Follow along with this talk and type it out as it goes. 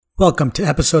Welcome to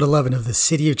episode 11 of the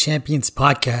City of Champions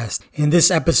podcast. In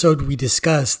this episode, we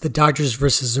discuss the Dodgers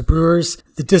versus the Brewers,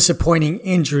 the disappointing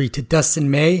injury to Dustin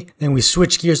May, then we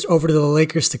switch gears over to the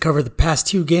Lakers to cover the past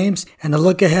two games, and a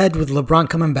look ahead with Lebron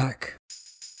coming back.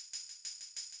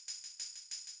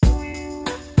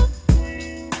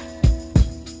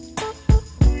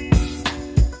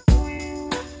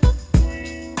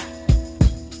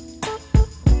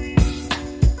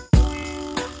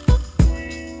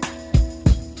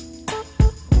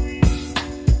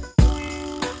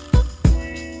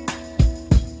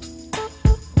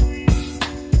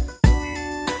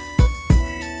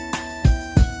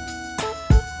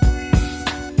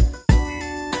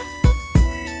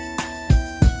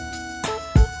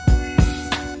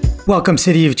 Welcome,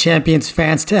 City of Champions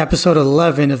fans, to episode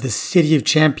 11 of the City of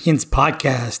Champions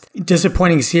podcast.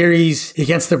 Disappointing series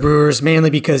against the Brewers, mainly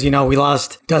because, we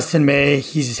lost Dustin May.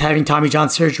 He's having Tommy John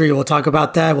surgery. We'll talk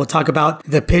about that. We'll talk about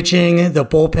the pitching, the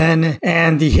bullpen,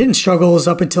 and the hitting struggles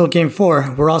up until Game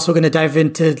 4. We're also going to dive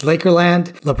into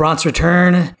Lakerland, LeBron's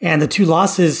return, and the two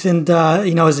losses. And,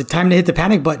 is it time to hit the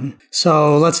panic button?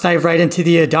 So let's dive right into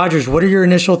the Dodgers. What are your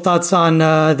initial thoughts on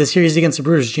the series against the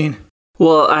Brewers, Gene?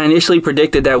 Well, I initially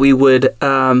predicted that we would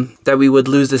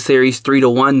lose the series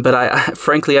 3-1, but I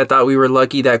frankly thought we were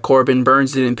lucky that Corbin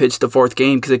Burnes didn't pitch the fourth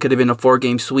game because it could have been a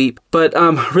 4-game sweep. But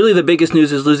really, the biggest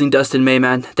news is losing Dustin May,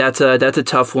 man. That's a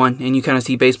tough one, and you kind of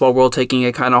see baseball world taking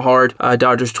it kind of hard.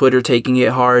 Dodgers Twitter taking it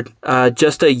hard.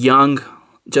 Just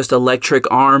electric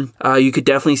arm. You could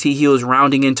definitely see he was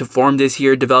rounding into form this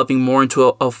year, developing more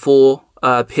into a full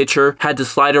pitcher. Had the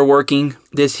slider working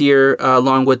this year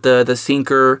along with the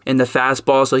sinker and the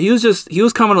fastball. So he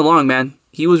was coming along, man.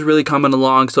 He was really coming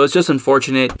along. So it's just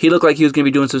unfortunate. He looked like he was going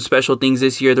to be doing some special things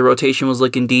this year. The rotation was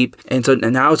looking deep. And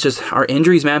now it's just our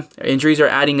injuries, man. Our injuries are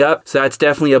adding up. So that's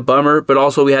definitely a bummer. But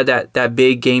also we had that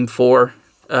big Game 4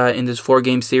 in this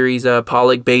 4-game series.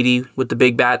 Pollock, Beatty with the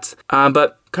big bats.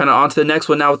 But kind of on to the next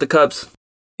one now with the Cubs.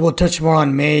 We'll touch more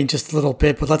on May in just a little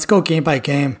bit, but let's go game by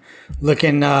game.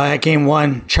 Looking at Game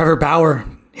 1, Trevor Bauer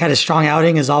had a strong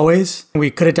outing as always. We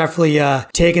could have definitely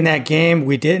taken that game.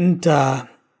 We didn't.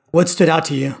 What stood out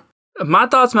to you? My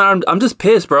thoughts, man, I'm just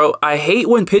pissed, bro. I hate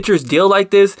when pitchers deal like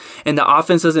this and the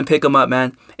offense doesn't pick them up,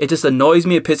 man. It just annoys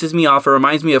me. It pisses me off. It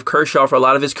reminds me of Kershaw for a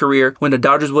lot of his career when the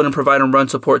Dodgers wouldn't provide him run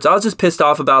support. So I was just pissed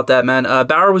off about that, man.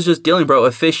 Bauer was just dealing, bro.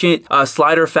 Efficient,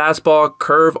 slider, fastball,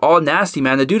 curve, all nasty,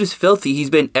 man. The dude is filthy. He's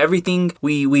been everything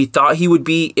we thought he would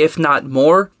be, if not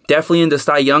more. Definitely in the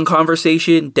Cy Young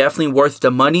conversation. Definitely worth the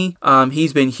money.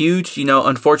 He's been huge.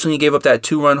 Unfortunately, he gave up that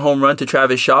 2-run home run to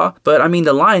Travis Shaw. But,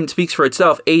 the line speaks for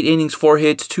itself. 8 innings, 4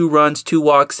 hits, 2 runs, 2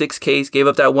 walks, 6 Ks. Gave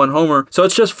up that 1 homer. So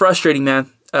it's just frustrating,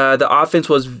 man. The offense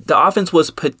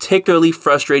was particularly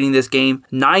frustrating this game.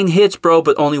 9 hits, bro,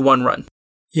 but only 1 run.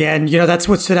 Yeah, and, that's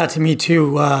what stood out to me,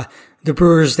 too. The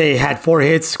Brewers, they had 4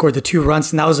 hits, scored the 2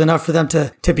 runs, and that was enough for them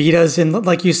to beat us. And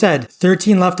like you said,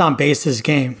 13 left on base this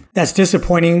game. That's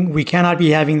disappointing. We cannot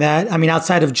be having that.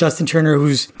 Outside of Justin Turner,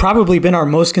 who's probably been our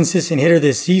most consistent hitter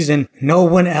this season, no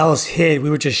one else hit.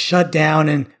 We were just shut down.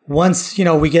 And once,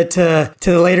 we get to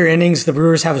the later innings, the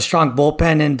Brewers have a strong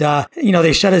bullpen and,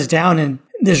 they shut us down. And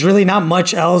there's really not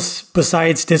much else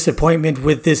besides disappointment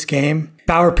with this game.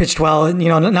 Bauer pitched well,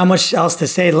 not much else to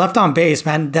say. Left on base,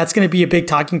 man, that's going to be a big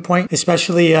talking point,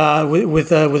 especially with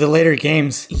the later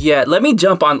games. Yeah, let me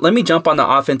jump on the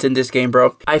offense in this game,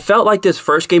 bro. I felt like this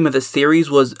first game of the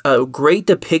series was a great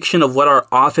depiction of what our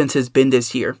offense has been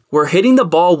this year. We're hitting the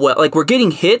ball well, like we're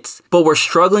getting hits, but we're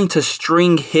struggling to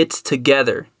string hits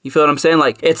together. You feel what I'm saying?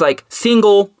 Like it's like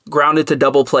single grounded to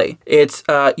double play. It's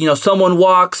someone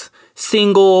walks,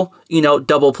 single,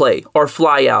 double play or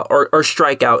fly out or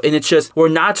strike out. And it's just, we're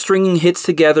not stringing hits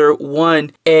together,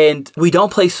 one, and we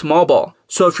don't play small ball.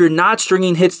 So if you're not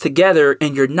stringing hits together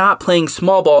and you're not playing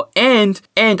small ball and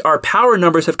our power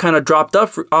numbers have kind of dropped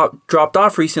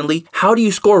off recently, how do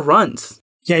you score runs?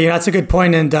 Yeah, that's a good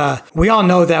point. And we all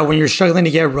know that when you're struggling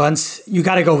to get runs, you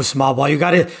got to go with small ball. You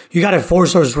got to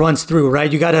force those runs through,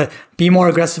 right? You got to be more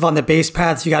aggressive on the base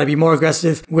paths. You got to be more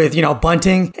aggressive with,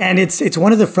 bunting. And it's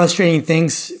one of the frustrating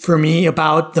things for me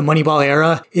about the Moneyball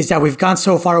era is that we've gone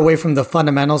so far away from the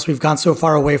fundamentals. We've gone so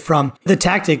far away from the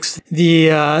tactics,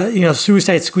 the,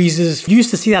 suicide squeezes. You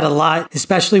used to see that a lot,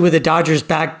 especially with the Dodgers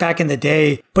back in the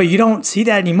day, but you don't see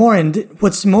that anymore. And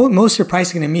what's most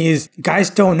surprising to me is guys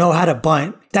don't know how to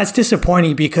bunt. That's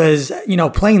disappointing because,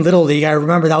 playing Little League, I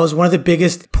remember that was one of the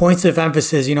biggest points of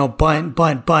emphasis,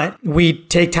 bunt. We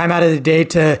take time out of the day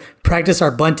to practice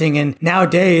our bunting. And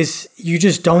nowadays, you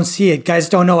just don't see it. Guys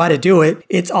don't know how to do it.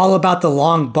 It's all about the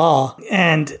long ball.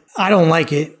 And I don't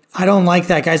like it. I don't like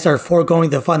that guys are foregoing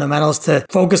the fundamentals to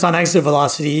focus on exit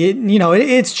velocity.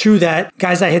 It's true that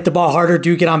guys that hit the ball harder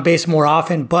do get on base more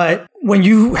often, but when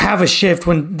you have a shift,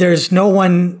 when there's no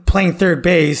one playing third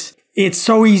base, it's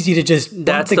so easy to just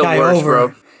bump the guy worst, over.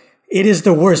 Bro. It is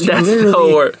the worst. That's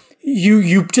the worst.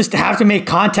 You just have to make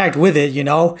contact with it,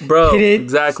 Bro, hit it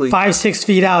exactly 5-6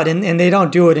 feet out, and they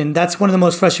don't do it. And that's one of the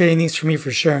most frustrating things for me,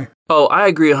 for sure. Oh, I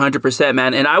agree 100%,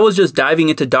 man. And I was just diving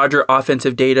into Dodger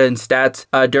offensive data and stats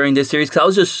during this series because I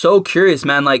was just so curious,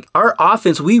 man. Like, our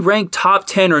offense, we rank top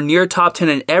 10 or near top 10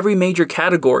 in every major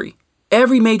category.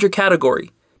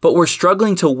 But we're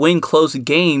struggling to win close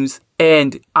games.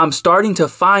 And I'm starting to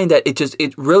find that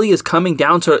it really is coming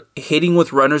down to hitting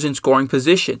with runners in scoring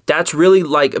position. That's really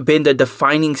been the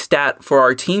defining stat for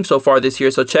our team so far this year.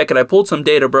 So check it. I pulled some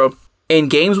data, bro. In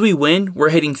games we win, we're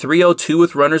hitting 302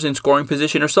 with runners in scoring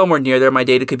position or somewhere near there. My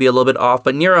data could be a little bit off,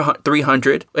 but near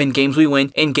 300 in games we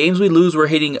win. In games we lose, we're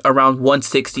hitting around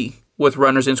 160 with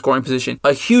runners in scoring position.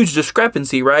 A huge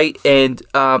discrepancy, right? And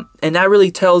that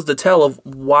really tells the tale of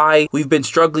why we've been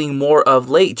struggling more of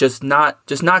late, just not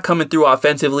coming through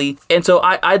offensively. And so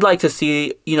I'd like to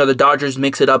see, the Dodgers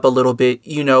mix it up a little bit.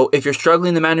 If you're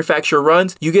struggling to manufacture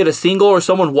runs, you get a single or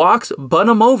someone walks, bunt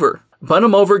them over.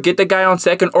 Get the guy on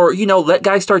second, or, let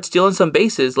guys start stealing some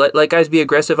bases. Let guys be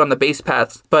aggressive on the base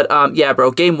paths. But yeah,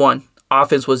 bro, game one,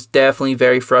 offense was definitely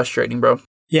very frustrating, bro.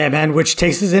 Yeah, man, which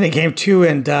takes us into game two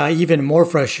and even more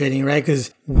frustrating, right?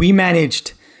 Because we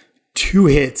managed 2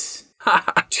 hits.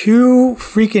 2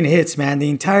 freaking hits, man. The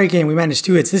entire game, we managed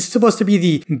 2 hits. This is supposed to be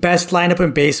the best lineup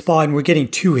in baseball, and we're getting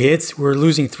 2 hits. We're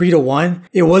losing 3-1.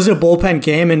 It was a bullpen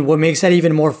game, and what makes that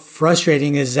even more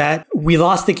frustrating is that we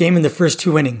lost the game in the first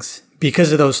 2 innings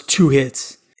because of those 2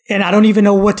 hits. And I don't even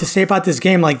know what to say about this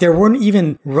game. There weren't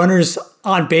even runners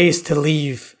on base to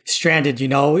leave stranded,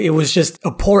 It was just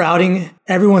a poor outing.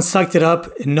 Everyone sucked it up.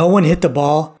 No one hit the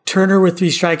ball. Turner with 3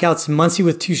 strikeouts. Muncy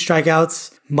with 2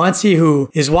 strikeouts. Muncy, who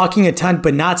is walking a ton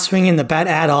but not swinging the bat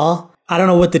at all. I don't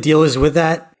know what the deal is with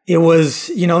that. It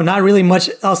was, not really much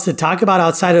else to talk about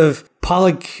outside of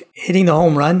Pollock hitting the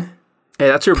home run. Hey,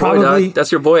 that's your boy, dog.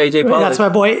 That's your boy, AJ Pollock. That's my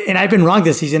boy. And I've been wrong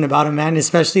this season about him, man,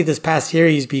 especially this past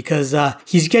series because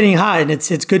he's getting hot, and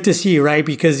it's good to see, right?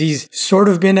 Because he's sort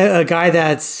of been a guy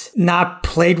that's not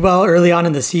played well early on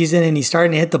in the season, and he's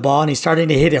starting to hit the ball, and he's starting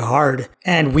to hit it hard.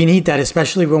 And we need that,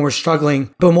 especially when we're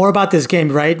struggling. But more about this game,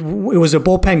 right? It was a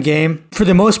bullpen game. For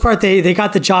the most part, they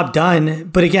got the job done.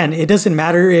 But again, it doesn't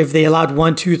matter if they allowed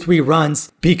 1, 2, 3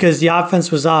 runs because the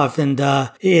offense was off. And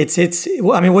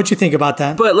what'd you think about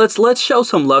that? But let's show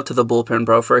some love to the bullpen,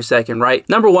 bro, for a second, right?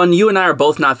 Number one, you and I are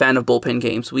both not fan of bullpen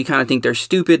games. We kind of think they're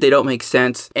stupid. They don't make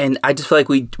sense. And I just feel like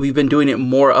we've been doing it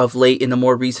more of late in the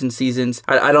more recent seasons.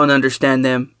 I don't understand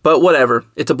them, but whatever.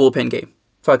 It's a bullpen game.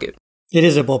 Fuck it. It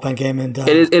is a bullpen game, and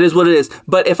it is what it is.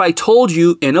 But if I told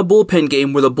you in a bullpen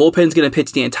game where the bullpen's going to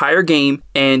pitch the entire game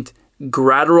and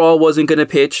Gratterall wasn't going to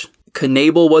pitch,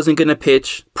 Knable wasn't going to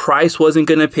pitch, Price wasn't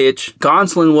going to pitch,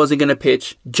 Gonsolin wasn't going to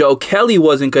pitch, Joe Kelly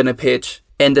wasn't going to pitch,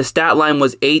 and the stat line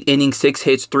was 8 innings, 6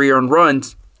 hits, 3 earned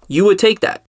runs, you would take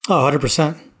that. Oh,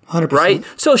 100%. 100%. Right?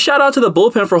 So shout out to the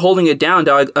bullpen for holding it down,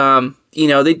 dog.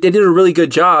 They did a really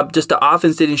good job. Just the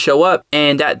offense didn't show up.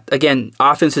 And that, again,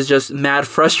 offense is just mad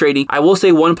frustrating. I will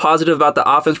say one positive about the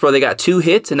offense, bro. They got 2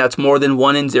 hits, and that's more than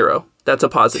 1 and 0. That's a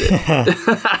positive.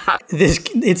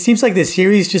 It seems like this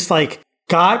series just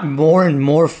got more and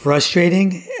more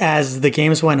frustrating as the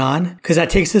games went on, because that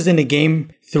takes us into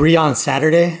game 3 on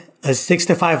Saturday. A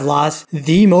 6-5 loss.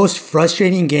 The most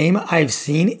frustrating game I've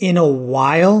seen in a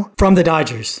while from the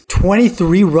Dodgers.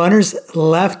 23 runners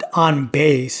left on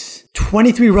base.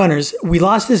 23 runners. We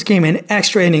lost this game in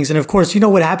extra innings. And of course, you know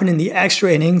what happened in the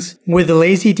extra innings with the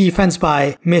lazy defense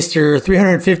by Mr.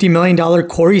 $350 million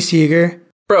Corey Seager.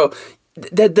 Bro,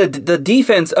 the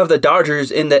defense of the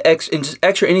Dodgers in the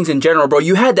extra innings in general, bro.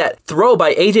 You had that throw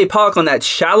by AJ Pollock on that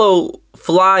shallow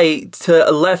fly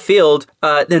to left field.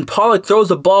 Then Pollock throws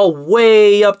the ball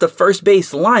way up the first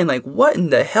base line. What in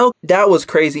the hell? That was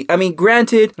crazy. I mean,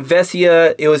 granted,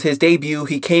 Vesia, it was his debut.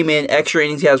 He came in extra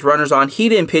innings. He has runners on. He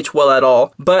didn't pitch well at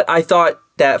all. But I thought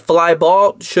that fly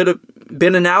ball should have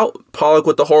been an out. Pollock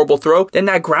with the horrible throw. Then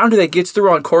that grounder that gets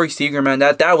through on Corey Seager, man,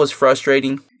 that was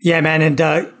frustrating. Yeah, man. And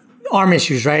arm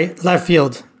issues, right? Left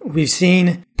field. We've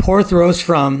seen poor throws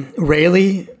from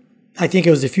Raley. I think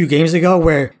it was a few games ago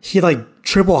where he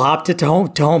triple hopped it to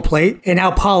home plate. And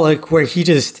now Pollock, where he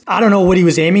just, I don't know what he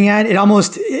was aiming at.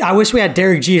 I wish we had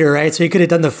Derek Jeter, right? So he could have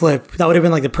done the flip. That would have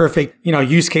been the perfect,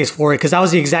 use case for it, because that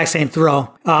was the exact same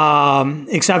throw.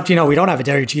 Except, we don't have a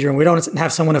Derek Jeter and we don't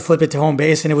have someone to flip it to home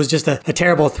base. And it was just a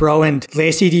terrible throw. And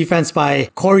lazy defense by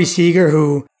Corey Seager,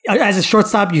 who As a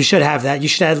shortstop, you should have that. You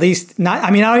should at least not.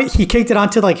 I mean, he kicked it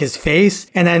onto like his face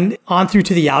and then on through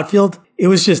to the outfield. It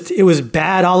was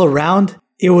bad all around.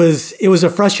 It was a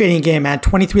frustrating game, man.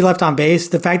 23 left on base.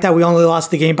 The fact that we only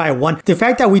lost the game by 1. The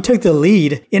fact that we took the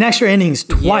lead in extra innings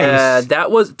twice. Yeah,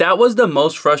 that was the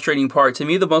most frustrating part. To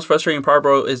me, the most frustrating part,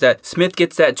 bro, is that Smith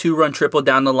gets that 2-run triple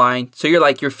down the line. So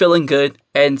you're feeling good.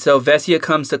 And so Vesia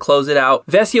comes to close it out.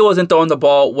 Vesia wasn't throwing the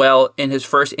ball well in his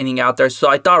first inning out there, so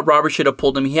I thought Robert should have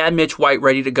pulled him. He had Mitch White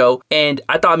ready to go, and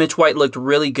I thought Mitch White looked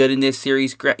really good in this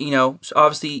series.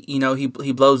 Obviously,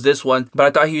 he blows this one, but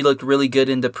I thought he looked really good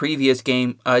in the previous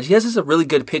game. He has a really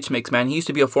good pitch mix, man. He used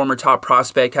to be a former top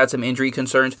prospect, had some injury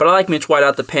concerns, but I like Mitch White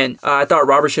out the pen. I thought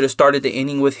Robert should have started the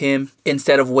inning with him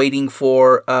instead of waiting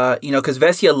for, because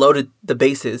Vesia loaded the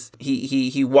bases.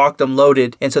 He walked them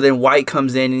loaded, and so then White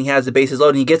comes in and he has the bases loaded.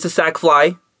 And he gets a sac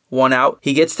fly, 1 out.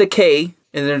 He gets the K,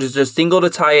 and then there's just a single to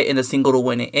tie it and a single to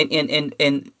win it.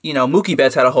 And Mookie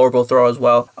Betts had a horrible throw as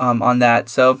well on that.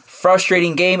 So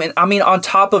frustrating game. And I mean, on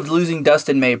top of losing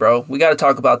Dustin May, bro, we got to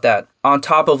talk about that. On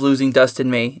top of losing Dustin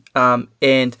May.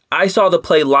 And I saw the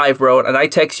play live, bro, and I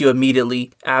text you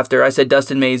immediately after. I said,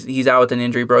 Dustin May's, he's out with an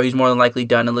injury, bro. He's more than likely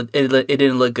done. It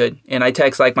didn't look good. And I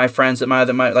text like my friends,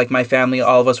 my family,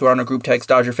 all of us who are on a group text,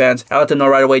 Dodger fans. I let them know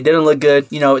right away. Didn't look good.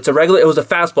 It was a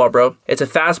fastball, bro. It's a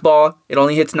fastball. It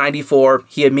only hits 94.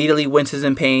 He immediately winces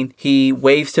in pain. He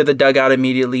waves to the dugout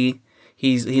immediately.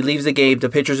 He leaves the game. The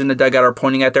pitchers in the dugout are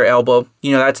pointing at their elbow.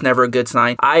 That's never a good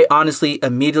sign. I honestly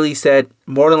immediately said,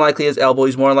 more than likely his elbow.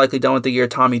 He's more than likely done with the year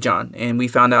Tommy John. And we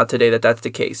found out today that that's the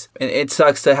case. And it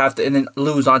sucks to have to and then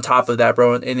lose on top of that,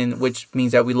 bro. And then which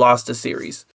means that we lost the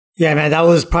series. Yeah, man, that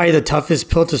was probably the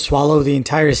toughest pill to swallow the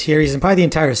entire series and probably the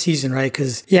entire season, right?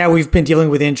 Because, yeah, we've been dealing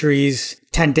with injuries,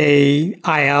 10-day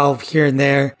IL here and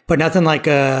there, but nothing like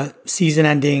a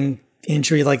season-ending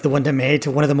injury like the one to May, to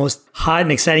one of the most hot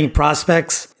and exciting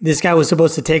prospects. This guy was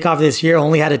supposed to take off this year,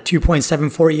 only had a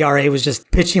 2.74 ERA, was just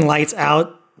pitching lights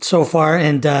out so far,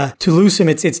 and to lose him,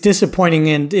 it's disappointing.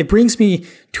 And it brings me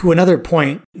to another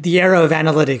point, the era of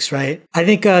analytics, right? I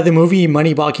think the movie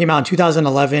Moneyball came out in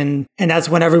 2011, and that's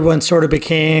when everyone sort of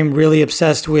became really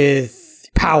obsessed with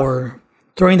power,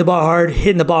 throwing the ball hard,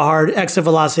 hitting the ball hard, exit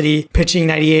velocity, pitching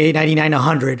 98, 99,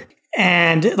 100.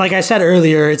 And like I said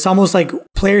earlier, it's almost like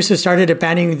players have started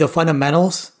abandoning the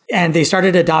fundamentals and they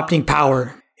started adopting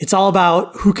power. It's all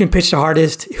about who can pitch the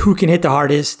hardest, who can hit the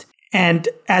hardest. And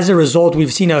as a result,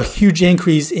 we've seen a huge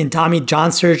increase in Tommy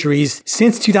John surgeries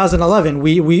since 2011.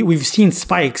 We've seen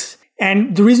spikes.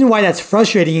 And the reason why that's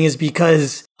frustrating is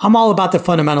because I'm all about the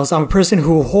fundamentals. I'm a person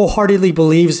who wholeheartedly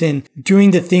believes in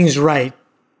doing the things right,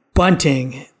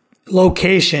 bunting,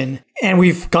 location, and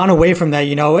we've gone away from that.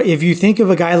 If you think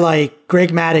of a guy like Greg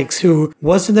Maddux, who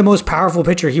wasn't the most powerful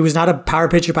pitcher, he was not a power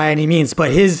pitcher by any means,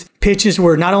 but his pitches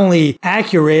were not only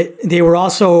accurate, they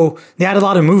had a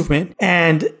lot of movement.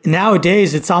 And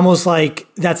nowadays, it's almost like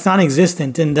that's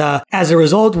non-existent. And as a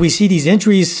result, we see these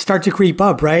injuries start to creep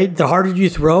up, right? The harder you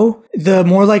throw, the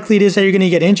more likely it is that you're going to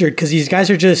get injured, because these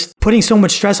guys are just putting so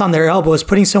much stress on their elbows,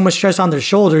 putting so much stress on their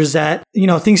shoulders that,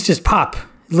 things just pop.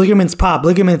 Ligaments pop,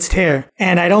 ligaments tear.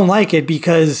 And I don't like it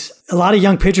because a lot of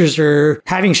young pitchers are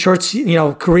having short,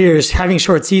 careers, having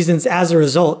short seasons as a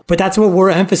result. But that's what we're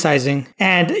emphasizing.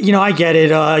 And, I get it,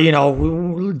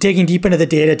 digging deep into the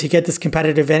data to get this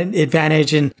competitive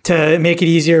advantage and to make it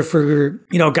easier for,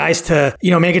 guys to,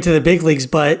 make it to the big leagues.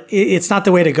 But it's not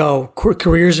the way to go.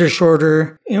 Careers are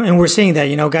shorter. And we're seeing that,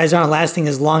 guys aren't lasting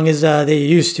as long as they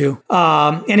used to.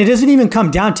 And it doesn't even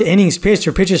come down to innings pitched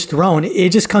or pitches thrown. It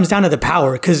just comes down to the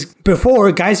power. Because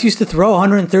before, guys used to throw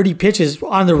 130 pitches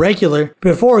on the regular.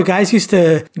 Before, guys used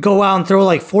to go out and throw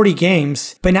like 40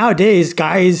 games. But nowadays,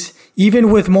 guys,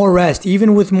 even with more rest,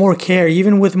 even with more care,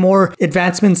 even with more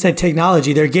advancements in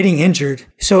technology, they're getting injured.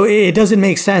 So it doesn't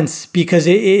make sense because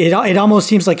it almost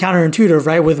seems like counterintuitive,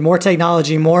 right? With more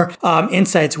technology, more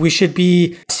insights, we should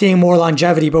be seeing more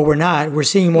longevity, but we're not. We're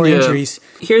seeing more injuries.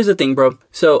 Here's the thing, bro.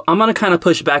 So I'm going to kind of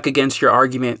push back against your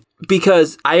argument.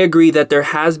 Because I agree that there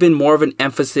has been more of an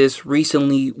emphasis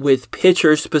recently with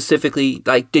pitchers specifically,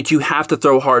 like that you have to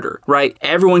throw harder, right?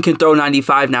 Everyone can throw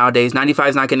 95 nowadays. 95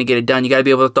 is not going to get it done. You got to be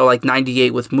able to throw like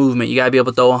 98 with movement. You got to be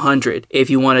able to throw 100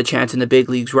 if you want a chance in the big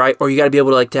leagues, right? Or you got to be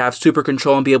able to to have super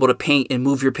control and be able to paint and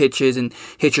move your pitches and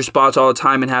hit your spots all the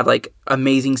time and have like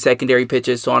amazing secondary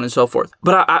pitches, so on and so forth.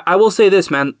 But I will say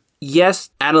this, man. yes,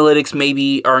 analytics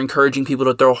maybe are encouraging people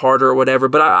to throw harder or whatever,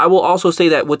 but I will also say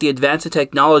that with the advance of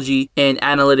technology and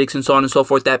analytics and so on and so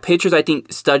forth, that pitchers, I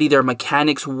think, study their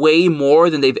mechanics way more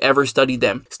than they've ever studied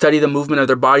them. Study the movement of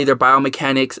their body, their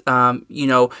biomechanics,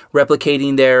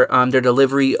 replicating their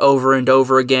delivery over and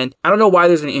over again. I don't know why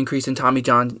there's an increase in Tommy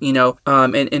John,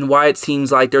 and why it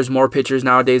seems like there's more pitchers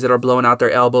nowadays that are blowing out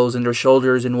their elbows and their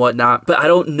shoulders and whatnot. But I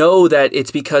don't know that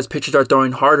it's because pitchers are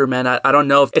throwing harder, man. I don't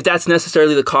know if that's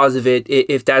necessarily the cause of it.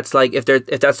 If that's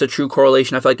the true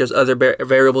correlation, I feel like there's other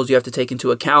variables you have to take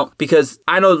into account, because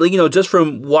I know, just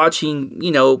from watching,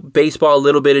 baseball a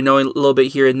little bit and knowing a little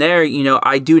bit here and there,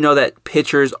 I do know that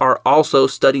pitchers are also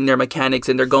studying their mechanics,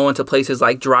 and they're going to places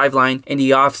like Driveline in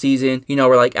the off season,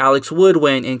 where like Alex Wood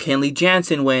went and Kenley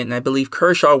Jansen went, and I believe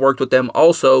Kershaw worked with them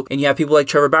also. And you have people like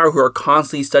Trevor Bauer who are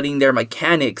constantly studying their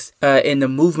mechanics and the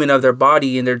movement of their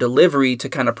body and their delivery to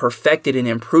kind of perfect it and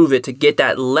improve it to get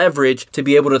that leverage to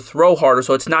be able to throw harder.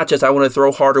 So it's not just I want to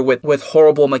throw harder with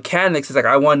horrible mechanics. It's like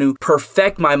I want to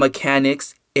perfect my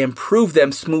mechanics, improve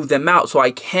them, smooth them out so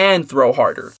I can throw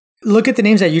harder. Look at the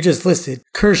names that you just listed.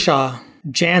 Kershaw,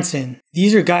 Jansen.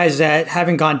 These are guys that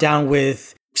haven't gone down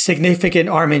with significant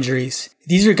arm injuries.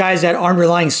 These are guys that aren't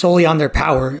relying solely on their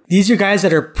power. These are guys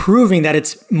that are proving that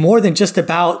it's more than just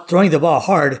about throwing the ball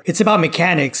hard. It's about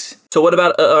mechanics. So what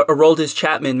about Aroldis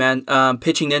Chapman, man?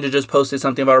 Pitching Ninja just posted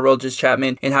something about Aroldis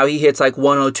Chapman and how he hits like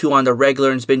 102 on the regular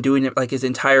and has been doing it like his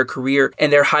entire career.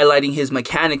 And they're highlighting his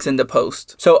mechanics in the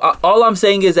post. So all I'm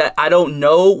saying is that I don't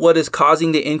know what is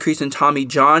causing the increase in Tommy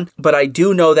John, but I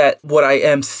do know that what I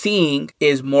am seeing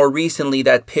is more recently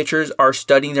that pitchers are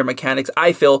studying their mechanics,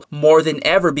 I feel, more than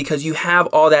ever, because you have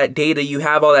all that data, you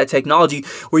have all that technology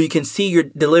where you can see your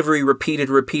delivery repeated,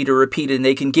 and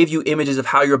they can give you images of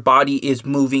how your body is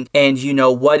moving and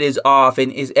what is off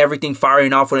and is everything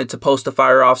firing off when it's supposed to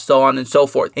fire off, so on and so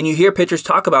forth. And you hear pitchers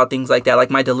talk about things like that, like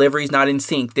my delivery's not in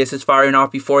sync, this is firing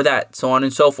off before that, so on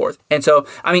and so forth. And so,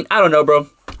 I mean, I don't know, bro.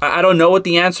 I don't know what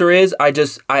the answer is. I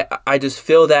just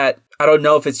feel that I don't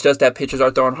know if it's just that pitchers are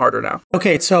throwing harder now.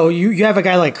 Okay, so you have a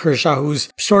guy like Kershaw who's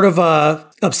sort of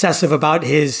obsessive about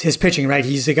his pitching, right?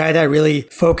 He's a guy that really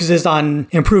focuses on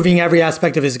improving every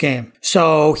aspect of his game.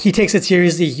 So he takes it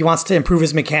seriously. He wants to improve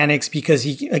his mechanics because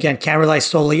he, again, can't rely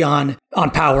solely on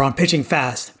power, on pitching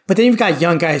fast. But then you've got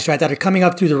young guys, right, that are coming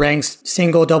up through the ranks,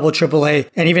 single, double, triple A,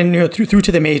 and even through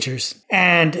to the majors.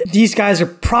 And these guys are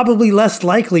probably less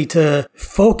likely to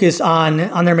focus on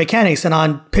their mechanics and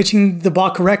on pitching the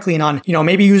ball correctly and on,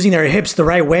 maybe using their hips the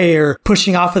right way or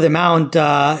pushing off of the mound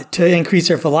to increase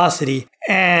their velocity.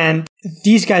 And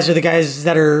these guys are the guys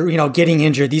that are, getting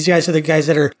injured. These guys are the guys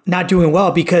that are not doing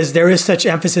well because there is such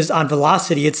emphasis on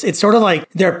velocity. It's sort of like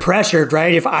they're pressured,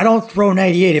 right? If I don't throw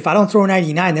 98, if I don't throw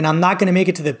 99, then I'm not going to make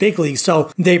it to the big leagues.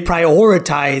 So they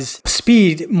prioritize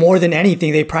speed more than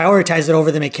anything. They prioritize it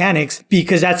over the mechanics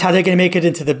because that's how they're going to make it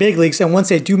into the big leagues. And once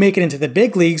they do make it into the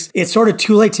big leagues, it's sort of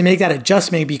too late to make that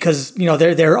adjustment because,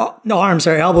 their arms,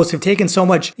 their elbows have taken so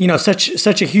much,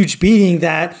 such a huge beating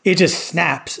that it just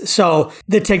snaps. So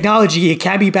the technology, it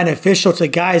can be beneficial to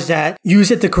guys that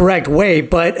use it the correct way.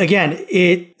 But again,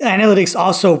 analytics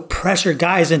also pressure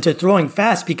guys into throwing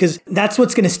fast because that's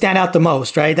what's going to stand out the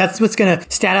most, right? That's what's going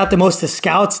to stand out the most to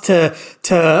scouts,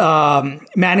 to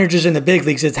managers in the big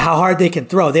leagues. It's how hard they can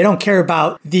throw. They don't care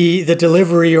about the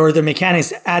delivery or the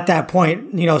mechanics at that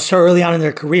point, so early on in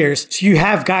their careers. So you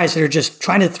have guys that are just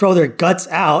trying to throw their guts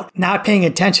out, not paying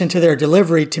attention to their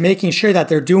delivery, to making sure that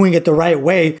they're doing it the right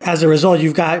way. As a result,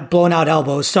 you've got blown out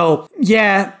elbows. So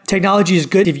yeah, technology is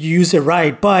good if you use it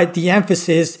right, but the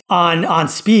emphasis on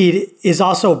speed is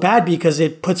also bad because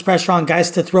it puts pressure on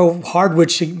guys to throw hard,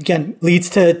 which again leads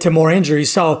to more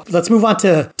injuries. So let's move on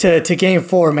to game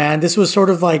 4, man. This was sort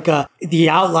of like the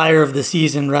outlier of the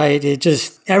season, right? It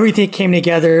just, everything came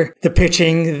together, the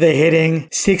pitching, the hitting,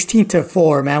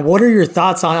 16-4, man. What are your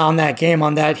thoughts on that game,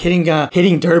 on that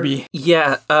hitting derby?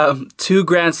 Yeah, 2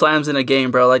 grand slams in a game,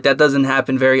 bro. Like that doesn't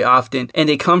happen very often. And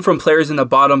they come from players in the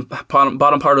bottom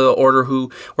part of the order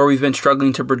where we've been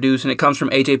struggling to produce. And it comes from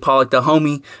AJ Pollock, the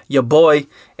homie, your boy,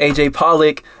 AJ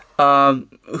Pollock,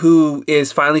 who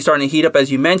is finally starting to heat up,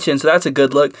 as you mentioned. So that's a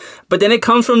good look. But then it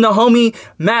comes from the homie,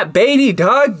 Matt Beatty,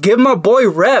 dog. Give my boy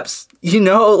reps.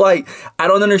 I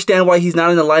don't understand why he's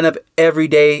not in the lineup every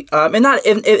day. And not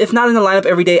if not in the lineup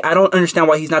every day, I don't understand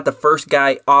why he's not the first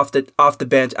guy off the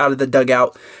bench, out of the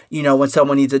dugout, when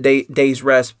someone needs a day's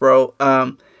rest, bro.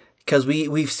 because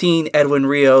we've seen Edwin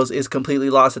Rios is completely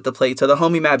lost at the plate. So the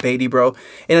homie Matt Beatty, bro.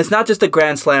 And it's not just a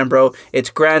grand slam, bro. It's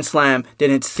grand slam,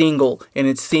 then it's single, and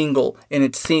it's single, and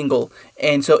it's single.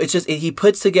 And so it's just, he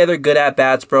puts together good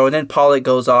at-bats, bro. And then Pollock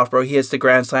goes off, bro. He hits the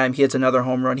grand slam. He hits another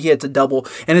home run. He hits a double.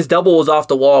 And his double was off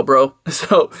the wall, bro.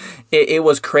 So it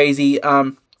was crazy.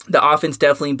 The offense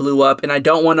definitely blew up, and I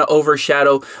don't want to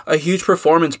overshadow a huge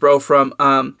performance, bro, from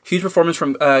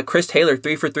Chris Taylor,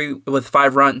 3 for 3 with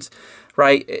 5 runs,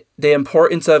 right? The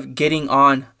importance of getting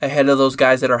on ahead of those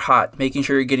guys that are hot, making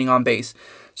sure you're getting on base.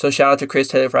 So shout out to Chris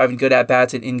Taylor for having good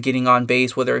at-bats and getting on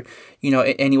base, whether, in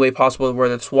any way possible,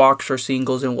 whether it's walks or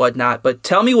singles and whatnot. But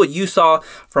tell me what you saw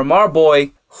from our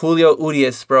boy, Julio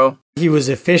Urias, bro. He was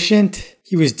efficient.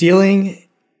 He was dealing,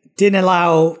 didn't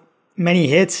allow many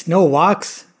hits, no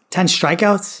walks. 10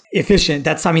 strikeouts. Efficient.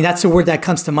 That's the word that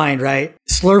comes to mind, right?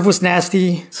 Slurve was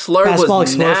nasty. Slurve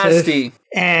was nasty.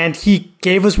 And he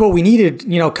gave us what we needed,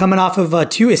 coming off of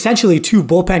essentially two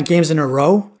bullpen games in a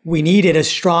row. We needed a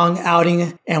strong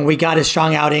outing, and we got a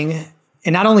strong outing.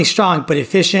 And not only strong, but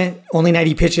efficient, only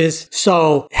 90 pitches.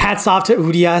 So hats off to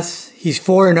Urias. He's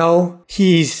 4-0.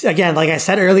 He's, again, like I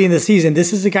said early in the season,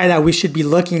 this is a guy that we should be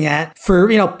looking at for,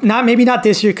 maybe not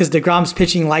this year because DeGrom's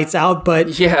pitching lights out,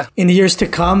 but in the years to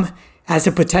come as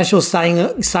a potential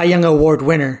Cy Young Award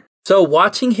winner. So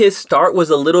watching his start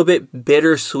was a little bit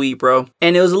bittersweet, bro.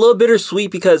 And it was a little bittersweet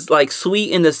because,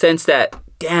 sweet in the sense that,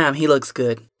 damn, he looks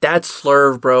good. That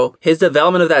slurve, bro. His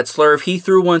development of that slurve, he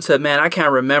threw one to, man, I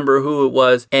can't remember who it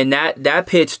was. And that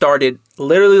pitch started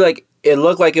literally it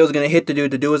looked like it was going to hit the dude.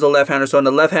 The dude was a left-hander. So on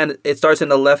the left hand, it starts in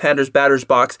the left-hander's batter's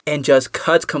box and just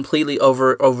cuts completely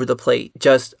over the plate.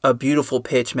 Just a beautiful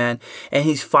pitch, man. And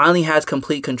he finally has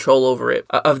complete control over it,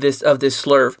 of this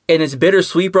slurve. And it's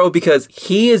bittersweet, bro, because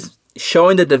he is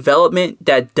showing the development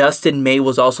that Dustin May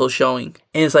was also showing.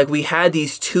 And it's we had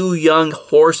these two young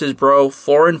horses, bro,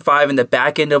 4 and 5 in the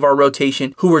back end of our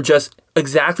rotation, who were just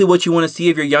exactly what you want to see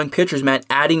of your young pitchers, man,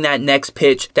 adding that next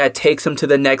pitch that takes them to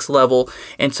the next level.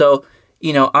 And so,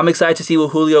 I'm excited to see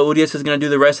what Julio Urias is going to do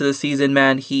the rest of the season,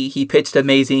 man. He pitched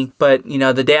amazing, but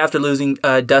the day after losing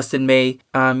Dustin May,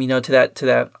 to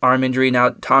that arm injury, now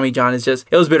Tommy John, it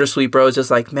was bittersweet, bro. It's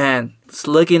just man,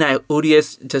 looking at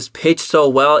Urias just pitch so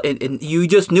well, and you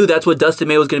just knew that's what Dustin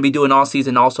May was going to be doing all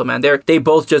season also, man. They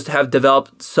both just have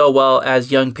developed so well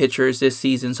as young pitchers this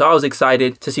season, so I was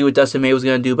excited to see what Dustin May was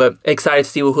going to do, but excited to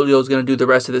see what Julio was going to do the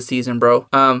rest of the season, bro.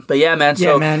 But yeah, man,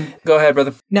 go ahead,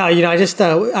 brother. No, I just,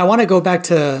 I want to go back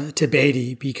to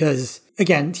Beatty because,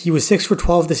 again, he was 6 for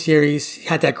 12 this series, he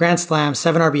had that grand slam,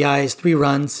 7 RBIs, 3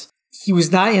 runs. He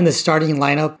was not in the starting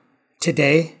lineup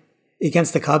today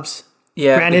against the Cubs.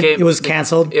 Yeah, granted, it was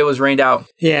canceled. It was rained out.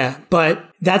 Yeah, but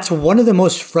that's one of the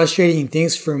most frustrating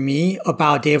things for me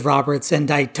about Dave Roberts.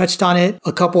 And I touched on it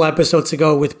a couple episodes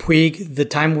ago with Puig, the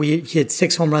time he hit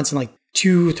 6 home runs in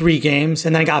 2-3 games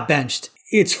and then got benched.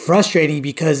 It's frustrating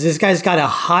because this guy's got a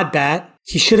hot bat.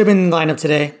 He should have been in the lineup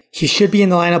today. He should be in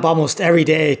the lineup almost every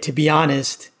day, to be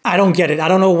honest. I don't get it. I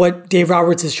don't know what Dave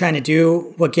Roberts is trying to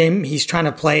do, what game he's trying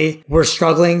to play. We're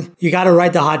struggling. You got to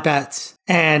ride the hot bats.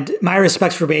 And my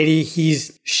respects for Beatty.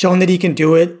 He's shown that he can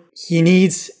do it. He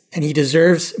needs and he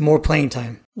deserves more playing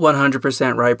time.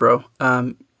 100% right, bro.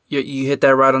 You hit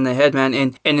that right on the head, man.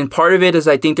 And then part of it is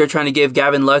I think they're trying to give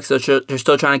Gavin Lux, they're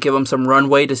still trying to give him some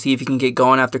runway to see if he can get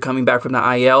going after coming back from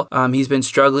the IL. He's been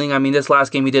struggling. I mean, this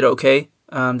last game he did okay.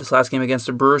 This last game against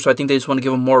the Brewers. So I think they just want to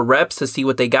give them more reps to see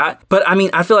what they got. But I mean,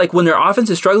 I feel like when their offense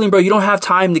is struggling, bro, you don't have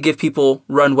time to give people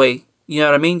runway. You know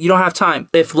what I mean? You don't have time.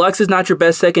 If Lux is not your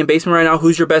best second baseman right now,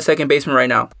 who's your best second baseman right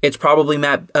now? It's probably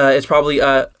Max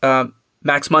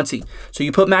Muncy. So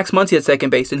you put Max Muncy at second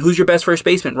base, and who's your best first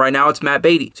baseman? Right now it's Matt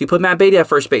Beatty. So you put Matt Beatty at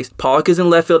first base. Pollock is in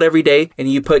left field every day, and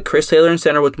you put Chris Taylor in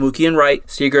center with Mookie in right,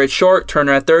 Seager at short,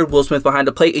 Turner at third, Will Smith behind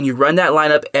the plate, and you run that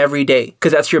lineup every day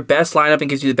because that's your best lineup and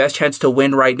gives you the best chance to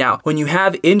win right now. When you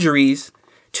have injuries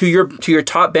to your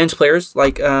top bench players,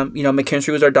 like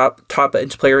McKinstry was our top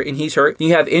bench player and he's hurt.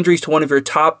 You have injuries to one of your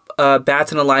top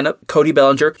bats in the lineup, Cody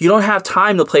Bellinger. You don't have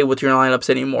time to play with your lineups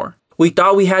anymore. We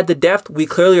thought we had the depth. We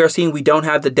clearly are seeing we don't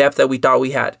have the depth that we thought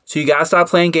we had. So you gotta stop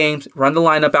playing games, run the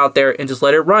lineup out there, and just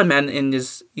let it run, man. And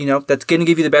just that's gonna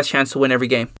give you the best chance to win every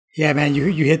game. Yeah, man,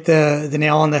 you hit the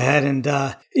nail on the head, and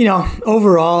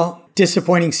overall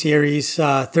disappointing series.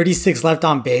 36 left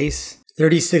on base.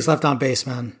 36 left on base,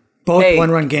 man. Both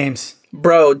 1-run games.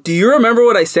 Bro, do you remember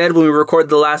what I said when we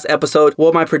recorded the last episode?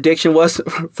 What my prediction was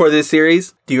for this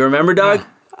series? Do you remember, Doug?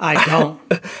 I don't.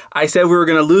 I said we were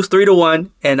going to lose 3-1,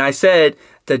 and I said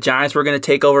the Giants were going to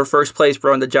take over first place,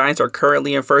 bro, and the Giants are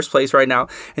currently in first place right now.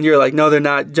 And you're like, no, they're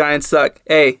not. Giants suck.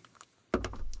 Hey,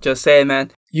 just saying,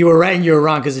 man. You were right and you were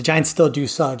wrong because the Giants still do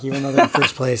suck, even though they're in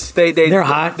first place. They're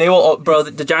hot. They will, bro.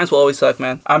 The Giants will always suck,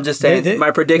 man. I'm just saying.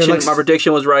 My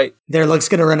prediction was right. Their luck's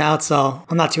gonna run out, so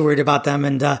I'm not too worried about them.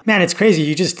 And man, it's crazy.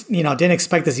 You just didn't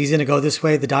expect the season to go this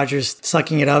way. The Dodgers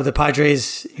sucking it up, the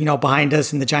Padres behind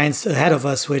us, and the Giants ahead of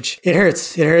us, which it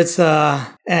hurts. It hurts.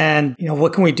 And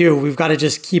what can we do? We've got to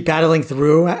just keep battling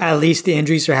through. At least the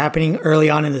injuries are happening early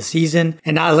on in the season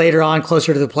and not later on,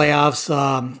 closer to the playoffs.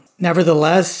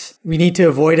 Nevertheless, we need to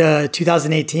avoid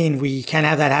 2018. We can't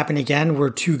have that happen again. We're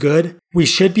too good. We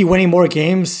should be winning more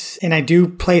games, and I do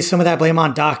place some of that blame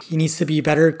on Doc. He needs to be a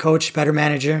better coach, better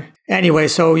manager. Anyway,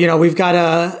 so we've got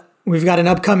an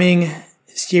upcoming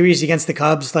series against the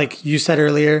Cubs, like you said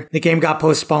earlier. The game got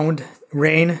postponed.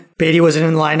 Rain. Beatty wasn't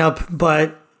in the lineup,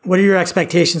 but what are your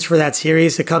expectations for that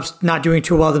series? The Cubs not doing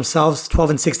too well themselves,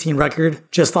 12-16 record,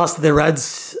 just lost to the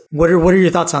Reds. What are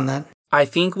your thoughts on that? I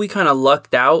think we kind of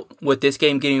lucked out with this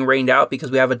game getting rained out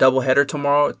because we have a doubleheader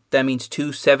tomorrow. That means 2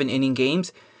 7-inning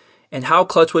games. And how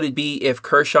clutch would it be if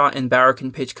Kershaw and Bauer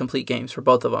can pitch complete games for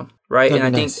both of them, right?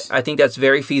 That'd be nice. I think that's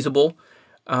very feasible.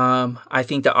 I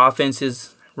think the offense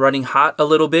is running hot a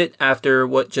little bit after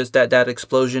that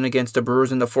explosion against the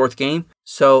Brewers in the 4th game.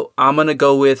 So I'm going to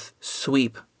go with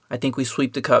sweep. I think we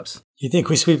sweep the Cubs. You think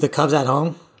we sweep the Cubs at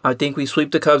home? I think we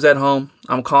sweep the Cubs at home.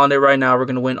 I'm calling it right now. We're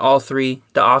going to win all 3.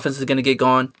 The offense is going to get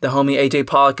going. The homie A.J.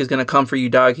 Pollock is going to come for you,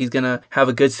 dog. He's going to have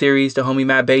a good series. The homie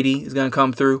Matt Beatty is going to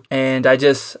come through. And I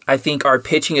think our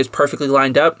pitching is perfectly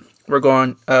lined up. We're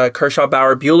going Kershaw,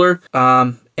 Bauer, Buehler.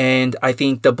 And I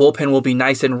think the bullpen will be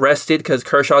nice and rested because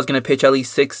Kershaw is going to pitch at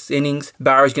least 6 innings.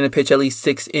 Bauer is going to pitch at least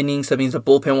 6 innings. That means the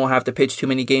bullpen won't have to pitch too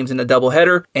many games in a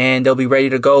doubleheader. And they'll be ready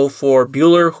to go for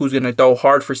Buehler, who's going to throw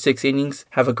hard for 6 innings,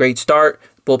 have a great start.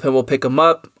 Bullpen will pick him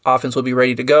up. Offense will be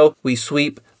ready to go. We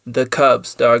sweep the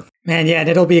Cubs, dog. Man, yeah, and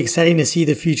it'll be exciting to see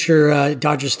the future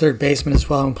Dodgers third baseman as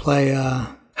well and play.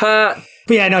 But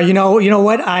yeah, no, you know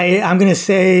what? I'm going to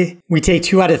say we take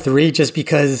 2 out of 3 just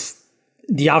because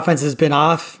the offense has been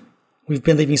off. We've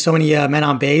been leaving so many men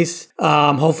on base.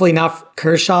 Hopefully not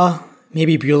Kershaw,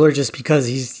 maybe Buehler, just because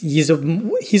he's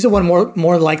the one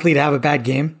more likely to have a bad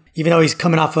game. Even though he's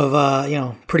coming off of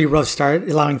a pretty rough start,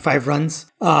 allowing 5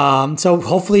 runs. So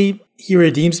hopefully he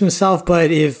redeems himself. But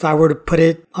if I were to put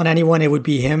it on anyone, it would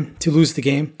be him to lose the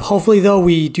game. Hopefully, though,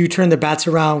 we do turn the bats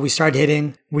around. We start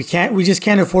hitting. We just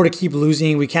can't afford to keep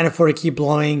losing. We can't afford to keep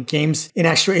blowing games in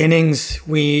extra innings.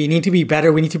 We need to be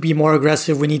better. We need to be more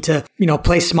aggressive. We need to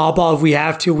play small ball if we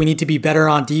have to. We need to be better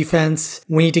on defense.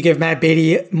 We need to give Matt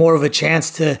Beatty more of a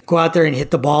chance to go out there and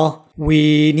hit the ball.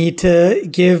 We need to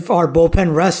give our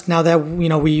bullpen rest now that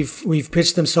we've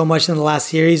pitched them so much in the last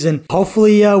series, and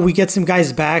hopefully we get some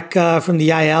guys back from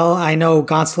the IL. I know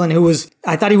Gonsolin,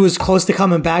 I thought he was close to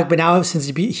coming back, but now since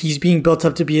he's being built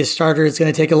up to be a starter, it's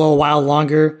going to take a little while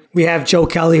longer. We have Joe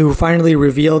Kelly, who finally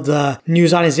revealed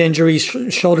news on his injury,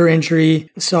 shoulder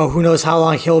injury. So who knows how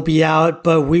long he'll be out?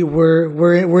 But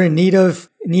we're in need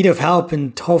of help,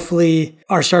 and hopefully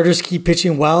our starters keep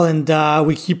pitching well and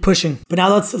we keep pushing. But now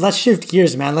let's shift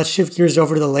gears, man. Let's shift gears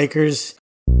over to the Lakers.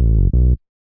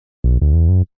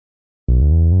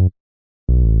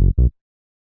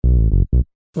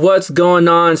 What's going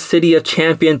on, City of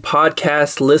Champion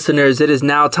podcast listeners? It is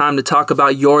now time to talk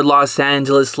about your Los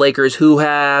Angeles Lakers, who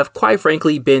have, quite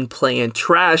frankly, been playing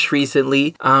trash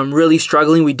recently. Really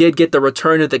struggling. We did get the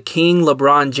return of the King,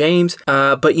 LeBron James.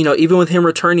 But, even with him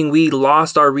returning, we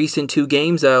lost our recent 2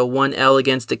 games. 1-L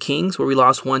against the Kings, where we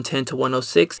lost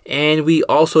 110-106. And we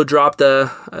also dropped a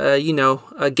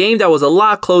game that was a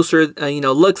lot closer,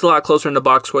 looks a lot closer in the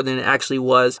box score than it actually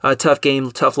was. A tough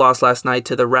game, tough loss last night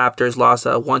to the Raptors, lost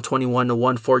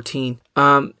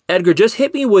 121-114. Edgar, just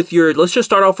hit me with let's just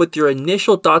start off with your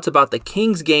initial thoughts about the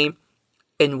Kings game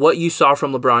and what you saw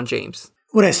from LeBron James.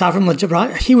 What I saw from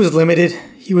LeBron, he was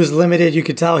limited. You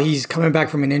could tell he's coming back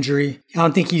from an injury. I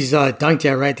don't think he's dunked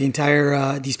yet, right? The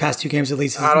entire, these past 2 games at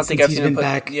least. I don't think I've seen him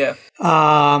back. Yeah.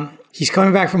 He's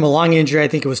coming back from a long injury. I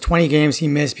think it was 20 games he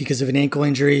missed because of an ankle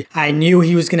injury. I knew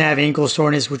he was going to have ankle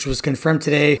soreness, which was confirmed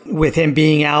today with him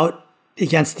being out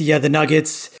against the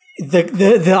Nuggets.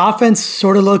 The offense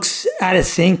sort of looks out of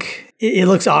sync. It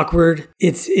looks awkward.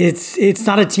 It's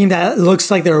not a team that looks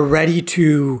like they're ready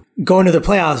to go into the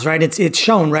playoffs, right? It's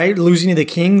shown, right? Losing to the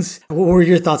Kings. What were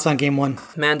your thoughts on game 1?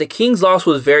 Man, the Kings loss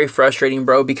was very frustrating,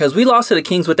 bro, because we lost to the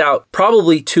Kings without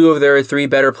probably 2 of their 3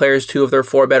 better players, 2 of their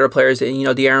 4 better players. And,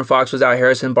 De'Aaron Fox was out,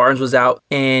 Harrison Barnes was out.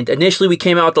 And initially we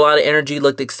came out with a lot of energy,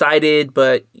 looked excited,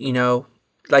 but,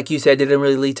 like you said, didn't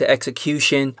really lead to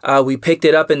execution. We picked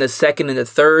it up in the second and the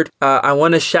third. I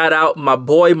want to shout out my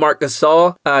boy, Marc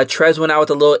Gasol. Trez went out with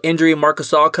a little injury. Marc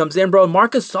Gasol comes in, bro.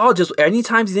 Marc Gasol, just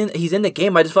anytime he's in the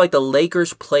game, I just feel like the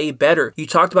Lakers play better. You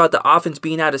talked about the offense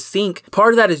being out of sync.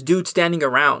 Part of that is dude standing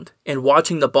around and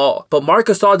watching the ball. But Marc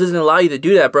Gasol doesn't allow you to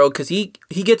do that, bro, because he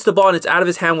gets the ball and it's out of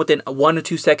his hand within 1 or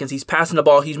 2 seconds. He's passing the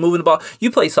ball. He's moving the ball.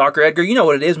 You play soccer, Edgar. You know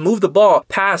what it is. Move the ball.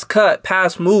 Pass, cut,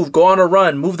 pass, move, go on a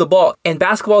run, move the ball. And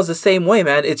basketball is the same way,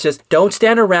 man. It's just don't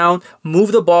stand around,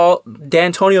 move the ball.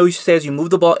 D'Antonio used to say as you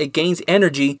move the ball, it gains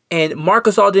energy. And Marc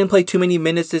Gasol didn't play too many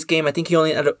minutes this game. I think he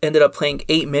only ended up playing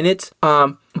 8 minutes.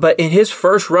 But in his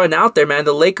first run out there, man,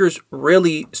 the Lakers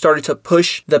really started to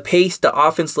push the pace. The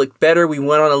offense looked better. We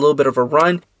went on a little bit of a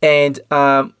run, and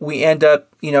we end up,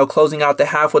 closing out the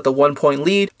half with a 1-point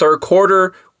lead. Third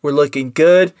quarter, we're looking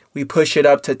good. We push it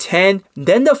up to 10.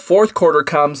 Then the fourth quarter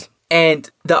comes,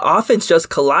 and the offense just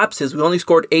collapses. We only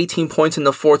scored 18 points in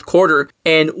the fourth quarter.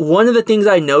 And one of the things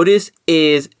I noticed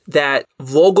is that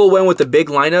Vogel went with the big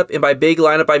lineup. And by big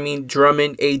lineup, I mean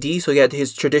Drummond, AD. So he had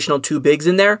his traditional 2 bigs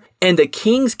in there. And the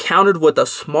Kings countered with a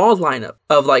small lineup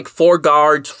of like 4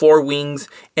 guards, 4 wings,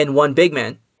 and 1 big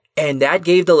man. And that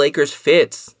gave the Lakers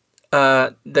fits.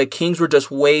 The Kings were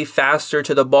just way faster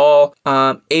to the ball,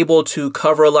 able to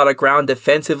cover a lot of ground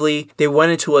defensively. They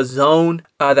went into a zone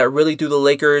that really threw the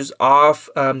Lakers off.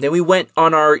 Then we went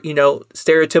on our,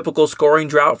 stereotypical scoring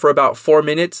drought for about 4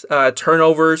 minutes.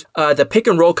 Turnovers. The pick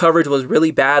and roll coverage was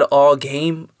really bad all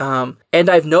game. And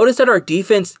I've noticed that our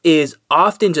defense is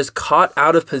often just caught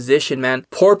out of position, man.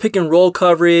 Poor pick and roll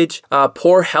coverage,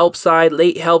 poor help side,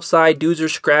 late help side, dudes are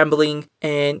scrambling.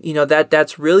 And,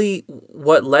 that's really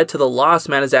what led to the loss,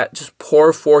 man, is that just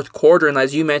poor fourth quarter. And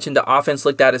as you mentioned, the offense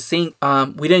looked out of sync.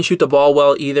 We didn't shoot the ball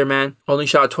well either, man. Only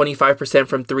shot 25%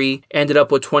 from 3. Ended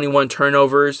up with 21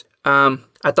 turnovers.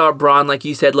 I thought Braun, like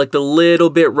you said, looked a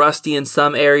little bit rusty in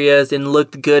some areas and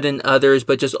looked good in others,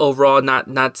 but just overall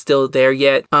not still there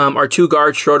yet. Our 2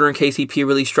 guards, Schroeder and KCP,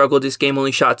 really struggled this game,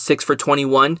 only shot 6 for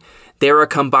 21. They were a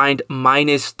combined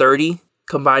minus 30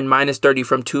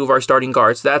 from 2 of our starting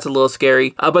guards. That's a little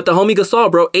scary. But the homie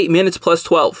Gasol, bro, 8 minutes plus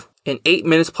 12. And 8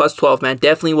 minutes plus 12, man,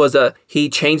 definitely he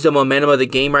changed the momentum of the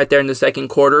game right there in the second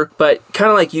quarter. But kind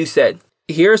of like you said,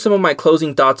 here are some of my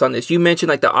closing thoughts on this. You mentioned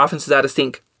like the offense is out of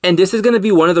sync. And this is going to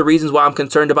be one of the reasons why I'm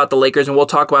concerned about the Lakers, and we'll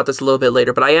talk about this a little bit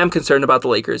later, but I am concerned about the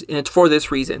Lakers, and it's for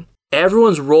this reason.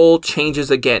 Everyone's role changes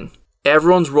again.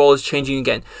 Everyone's role is changing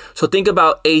again. So think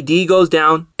about AD goes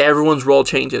down, everyone's role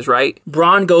changes, right?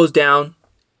 Braun goes down,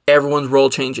 everyone's role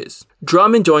changes.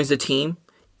 Drummond joins the team,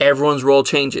 everyone's role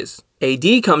changes.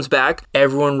 AD comes back,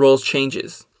 everyone's roles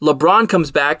changes. LeBron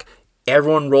comes back,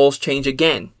 everyone's roles change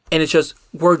again. And it's just,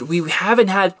 we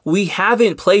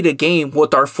haven't played a game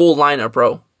with our full lineup,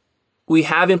 bro. We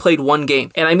haven't played one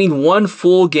game. And I mean one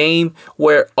full game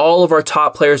where all of our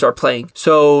top players are playing.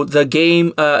 So the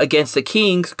game against the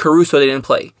Kings, Caruso didn't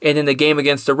play. And in the game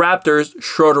against the Raptors,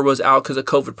 Schroeder was out because of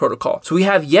COVID protocol. So we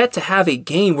have yet to have a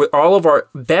game where all of our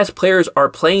best players are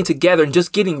playing together and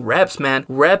just getting reps, man.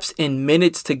 Reps and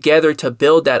minutes together to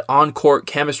build that on-court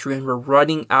chemistry. And we're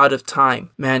running out of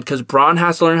time, man. Because Braun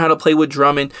has to learn how to play with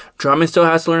Drummond. Drummond still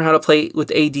has to learn how to play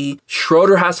with AD.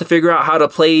 Schroeder has to figure out how to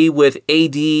play with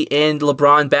AD and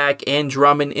LeBron back and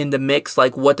Drummond in the mix.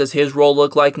 Like, what does his role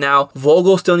look like now?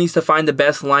 Vogel still needs to find the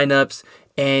best lineups,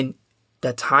 and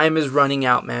the time is running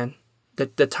out, man. The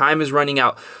time is running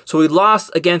out. So we lost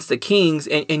against the Kings,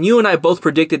 and you and I both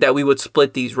predicted that we would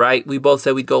split these, right? We both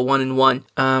said we'd go 1-1.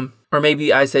 Or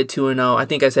maybe I said 2-0. I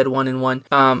think I said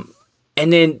 1-1.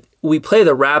 And then we play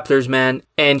the Raptors, man,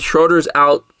 and Schroeder's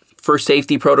out for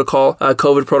safety protocol,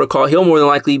 COVID protocol. He'll more than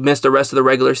likely miss the rest of the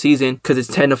regular season because it's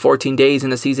 10 to 14 days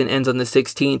and the season ends on the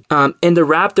 16th. And the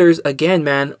Raptors, again,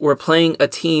 man, we're playing a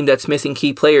team that's missing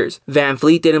key players. Van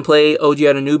Vliet didn't play. OG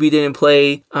Anunoby didn't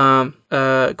play.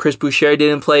 Chris Boucher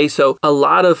didn't play. So a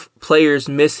lot of players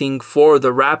missing for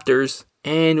the Raptors.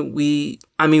 And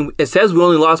it says we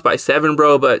only lost by 7,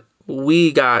 bro, but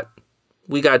we got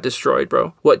destroyed,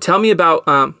 bro. Tell me your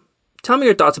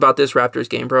thoughts about this Raptors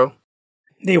game, bro.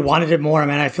 They wanted it more,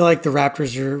 man. I feel like the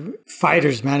Raptors are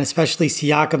fighters, man, especially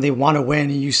Siakam. They want to win.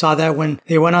 And you saw that when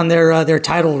they went on their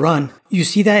title run. You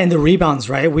see that in the rebounds,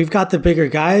 right? We've got the bigger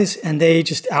guys, and they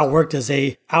just outworked us.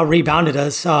 They out-rebounded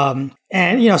us. And,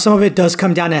 some of it does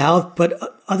come down to health, but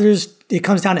others, it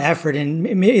comes down to effort. And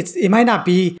it might not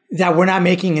be that we're not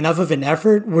making enough of an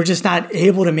effort. We're just not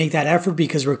able to make that effort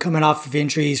because we're coming off of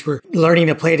injuries. We're learning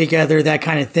to play together, that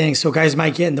kind of thing. So guys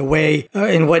might get in the way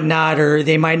and whatnot, or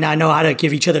they might not know how to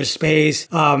give each other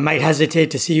space, might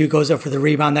hesitate to see who goes up for the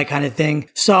rebound, that kind of thing.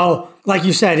 So like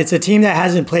you said, it's a team that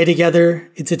hasn't played together.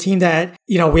 It's a team that,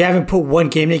 we haven't put one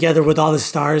game together with all the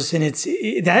stars. And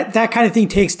that kind of thing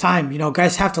takes time.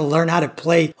 Guys have to learn how to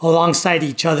play alongside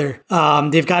each other.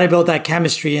 They've got to build that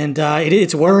chemistry. And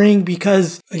it's worrying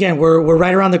because, again, we're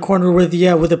right around the corner with the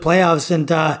playoffs. And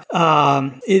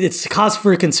it's cause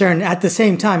for concern. At the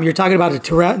same time, you're talking about a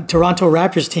Toronto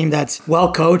Raptors team that's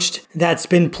well coached, that's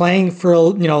been playing for a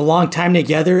long time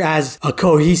together as a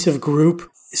cohesive group.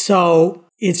 So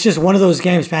it's just one of those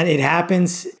games, man. It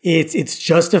happens. It's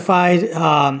justified,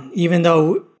 even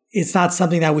though it's not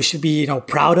something that we should be,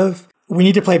 proud of. We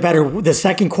need to play better. The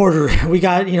second quarter, we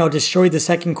got, destroyed the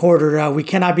second quarter. We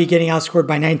cannot be getting outscored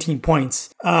by 19 points.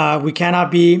 We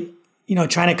cannot be,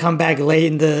 trying to come back late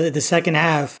in the second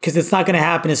half, because it's not going to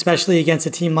happen, especially against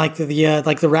a team like the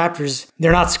Raptors.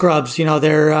 They're not scrubs.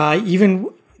 They're even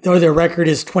though their record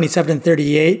is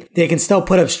 27-38, they can still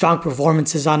put up strong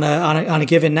performances on a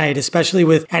given night, especially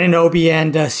with Anunoby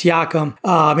and Siakam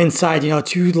inside.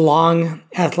 Two long,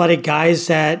 athletic guys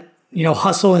that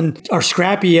hustle and are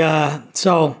scrappy.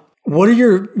 So, what are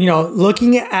your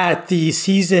looking at the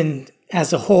season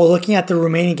as a whole, looking at the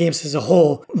remaining games as a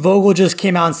whole? Vogel just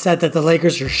came out and said that the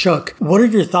Lakers are shook. What are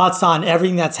your thoughts on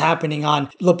everything that's happening, on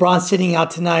LeBron sitting out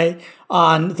tonight,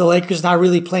 on the Lakers not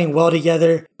really playing well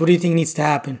together? What do you think needs to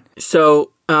happen?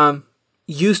 So,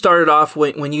 you started off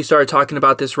when you started talking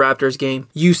about this Raptors game,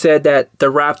 you said that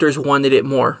the Raptors wanted it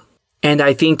more. And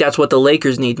I think that's what the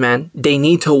Lakers need, man. They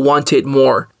need to want it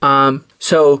more.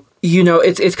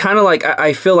 It's kind of like,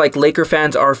 I feel like Laker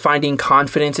fans are finding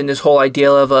confidence in this whole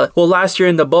idea of, last year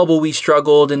in the bubble we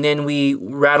struggled and then we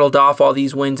rattled off all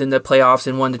these wins in the playoffs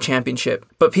and won the championship.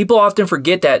 But people often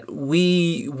forget that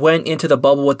we went into the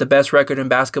bubble with the best record in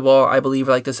basketball, I believe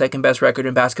like the second best record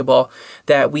in basketball,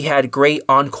 that we had great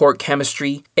on-court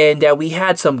chemistry, and that we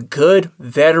had some good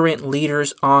veteran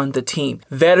leaders on the team.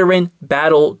 Veteran,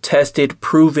 battle-tested,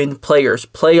 proven players.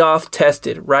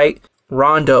 Playoff-tested, right?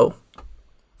 Rondo,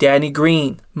 Danny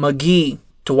Green, McGee,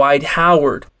 Dwight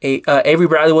Howard. Avery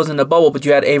Bradley wasn't in the bubble, but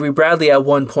you had Avery Bradley at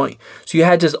one point. So you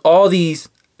had just all these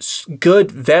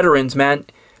good veterans, man.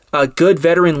 Good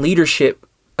veteran leadership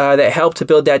that helped to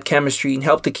build that chemistry and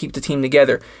helped to keep the team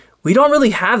together. We don't really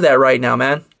have that right now,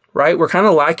 man. Right? We're kind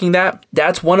of lacking that.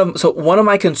 That's one of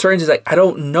my concerns is like, I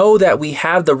don't know that we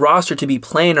have the roster to be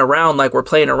playing around like we're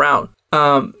playing around.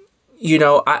 I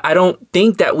don't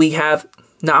think that we have.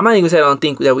 No, I'm not even going to say I don't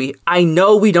think that I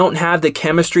know we don't have the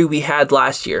chemistry we had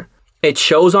last year. It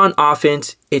shows on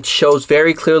offense. It shows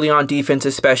very clearly on defense,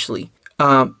 especially.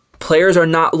 Players are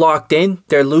not locked in.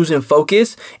 They're losing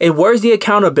focus. And where's the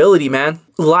accountability, man?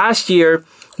 Last year,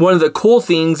 one of the cool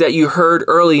things that you heard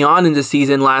early on in the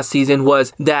season, last season,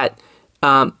 was that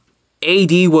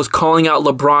AD was calling out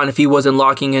LeBron if he wasn't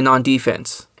locking in on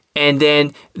defense. And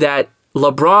then that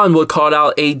LeBron would call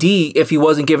out AD if he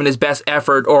wasn't giving his best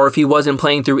effort or if he wasn't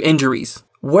playing through injuries.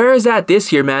 Where is that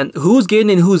this year, man? Who's getting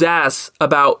in whose ass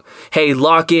about, hey,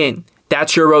 lock in.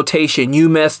 That's your rotation. You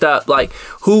messed up. Like,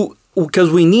 who?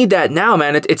 Because we need that now,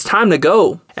 man. It's time to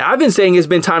go. And I've been saying it's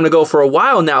been time to go for a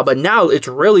while now, but now it's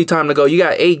really time to go. You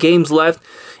got 8 games left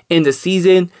in the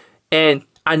season, and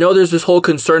I know there's this whole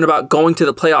concern about going into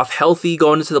the playoffs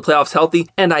healthy,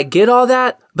 and I get all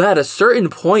that, but at a certain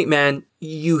point, man,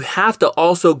 you have to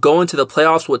also go into the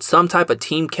playoffs with some type of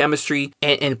team chemistry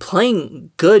and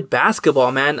playing good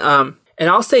basketball, man. And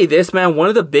I'll say this, man, one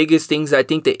of the biggest things I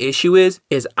think the issue is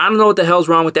I don't know what the hell's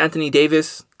wrong with Anthony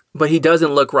Davis, but he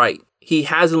doesn't look right. He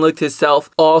hasn't looked himself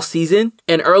all season.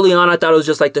 And early on, I thought it was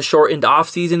just like the shortened off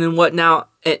season and whatnot.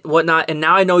 And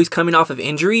now I know he's coming off of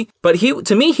injury. But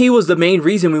to me, he was the main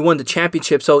reason we won the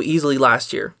championship so easily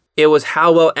last year. It was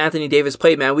how well Anthony Davis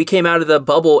played, man. We came out of the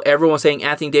bubble, everyone saying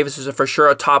Anthony Davis is for sure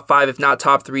a top 5, if not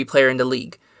top 3 player in the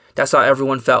league. That's how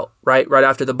everyone felt, right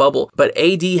after the bubble. But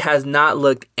AD has not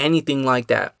looked anything like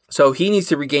that. So he needs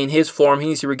to regain his form. He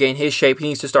needs to regain his shape. He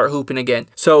needs to start hooping again.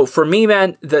 So for me,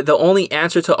 man, the only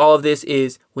answer to all of this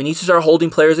is we need to start holding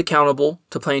players accountable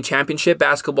to playing championship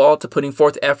basketball, to putting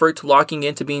forth effort, to locking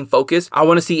in, to being focused. I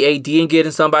want to see AD get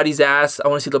in somebody's ass. I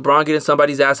want to see LeBron get in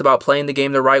somebody's ass about playing the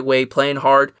game the right way, playing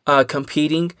hard,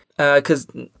 competing. Because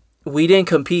we didn't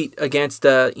compete against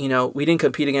the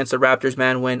Raptors,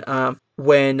 man.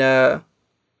 When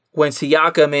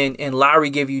Siakam and Lowry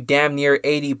give you damn near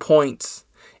 80 points.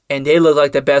 And they look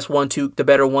like the better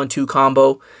 1-2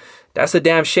 combo. That's a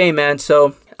damn shame, man.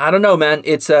 So I don't know, man.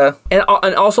 It's and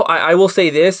also I will say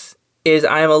this is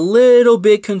I am a little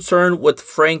bit concerned with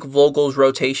Frank Vogel's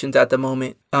rotations at the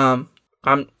moment. I'm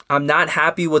not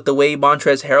happy with the way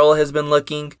Montrezl Harrell has been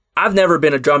looking. I've never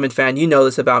been a Drummond fan. You know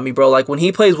this about me, bro. Like, when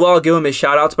he plays well, I'll give him his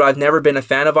shout-outs, but I've never been a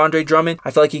fan of Andre Drummond.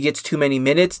 I feel like he gets too many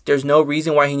minutes. There's no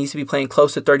reason why he needs to be playing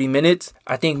close to 30 minutes.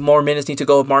 I think more minutes need to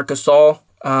go with Marc Gasol.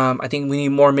 I think we need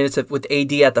more minutes with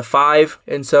AD at the 5.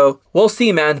 And so we'll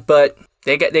see, man. But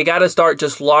they got to start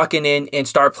just locking in and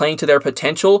start playing to their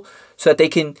potential so that they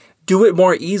can do it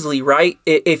more easily, right?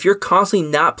 If you're constantly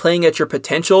not playing at your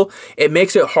potential, it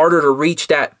makes it harder to reach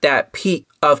that peak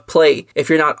of play if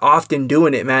you're not often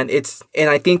doing it, man. And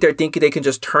I think they're thinking they can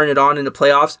just turn it on in the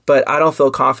playoffs, but I don't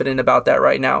feel confident about that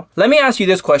right now. Let me ask you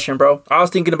this question, bro. I was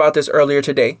thinking about this earlier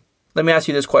today. Let me ask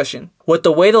you this question. With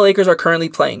the way the Lakers are currently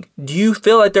playing, do you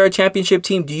feel like they're a championship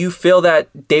team? Do you feel that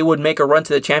they would make a run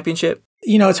to the championship?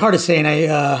 You know, it's hard to say, and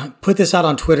I put this out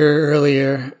on Twitter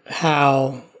earlier,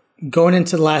 how going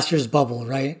into last year's bubble,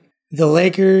 right? The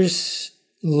Lakers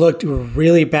looked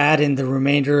really bad in the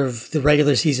remainder of the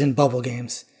regular season bubble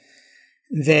games.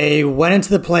 They went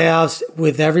into the playoffs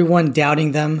with everyone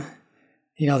doubting them.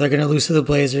 You know, they're going to lose to the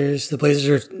Blazers. The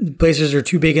Blazers are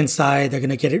too big inside. They're going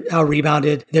to get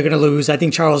out-rebounded. They're going to lose. I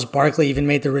think Charles Barkley even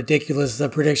made the ridiculous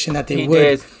prediction that they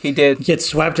would get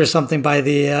swept or something by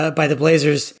the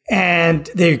Blazers. And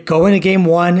they go into game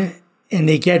 1 and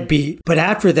they get beat. But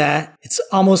after that, it's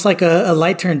almost like a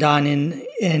light turned on and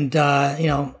you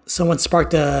know, someone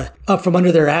sparked up from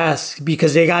under their ass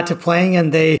because they got to playing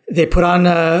and they put on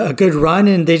a good run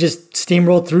and they just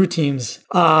steamrolled through teams.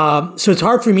 So it's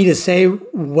hard for me to say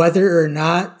whether or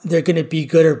not they're going to be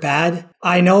good or bad.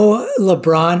 I know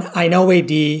LeBron, I know AD.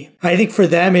 I think for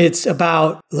them, it's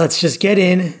about let's just get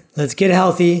in, let's get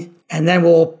healthy, and then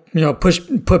we'll, you know,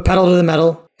 put pedal to the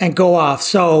metal and go off.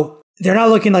 So they're not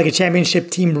looking like a championship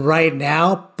team right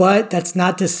now, but that's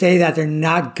not to say that they're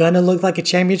not going to look like a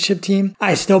championship team.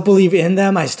 I still believe in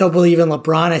them. I still believe in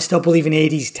LeBron. I still believe in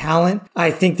AD's talent.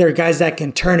 I think they're guys that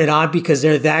can turn it on because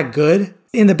they're that good.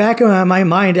 In the back of my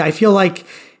mind, I feel like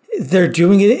they're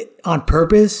doing it on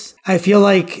purpose. I feel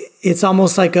like it's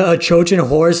almost like a Trojan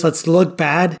horse. Let's look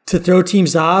bad to throw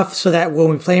teams off so that when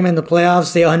we play them in the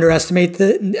playoffs, they underestimate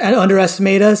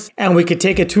us and we could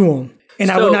take it to them.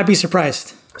 And I would not be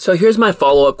surprised. So here's my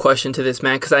follow-up question to this,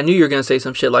 man, because I knew you were going to say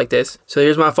some shit like this. So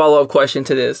here's my follow-up question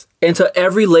to this. And to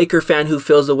every Laker fan who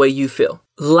feels the way you feel.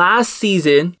 Last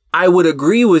season, I would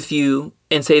agree with you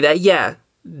and say that, yeah,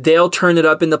 they'll turn it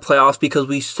up in the playoffs because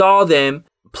we saw them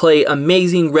play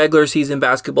amazing regular season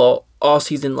basketball all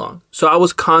season long. So I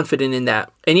was confident in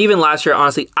that. And even last year,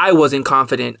 honestly, I wasn't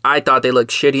confident. I thought they looked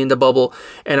shitty in the bubble,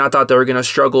 and I thought they were going to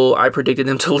struggle. I predicted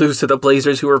them to lose to the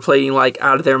Blazers, who were playing like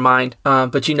out of their mind.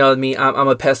 But you know me, I'm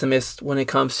a pessimist when it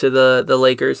comes to the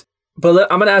Lakers.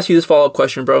 But I'm going to ask you this follow-up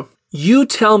question, bro. You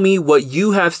tell me what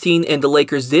you have seen in the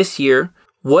Lakers this year.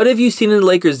 What have you seen in the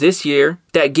Lakers this year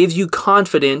that gives you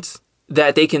confidence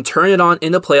that they can turn it on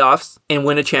in the playoffs and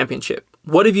win a championship?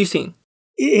 What have you seen?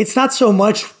 It's not so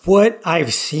much what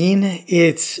I've seen.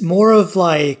 It's more of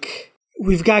like,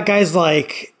 we've got guys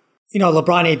like, you know,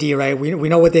 LeBron, AD, right? We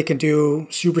know what they can do.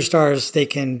 Superstars, they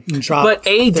can drop. But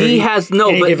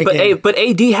AD but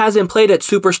AD hasn't played at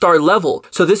superstar level.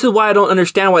 So this is why I don't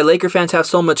understand why Laker fans have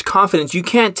so much confidence. You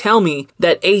can't tell me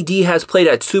that AD has played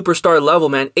at superstar level,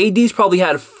 man. AD's probably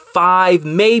had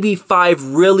maybe five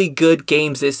really good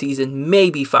games this season.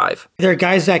 Maybe 5. They're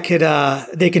guys that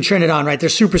they can turn it on, right? They're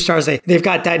superstars. They've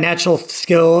got that natural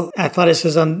skill,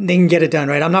 athleticism. They can get it done,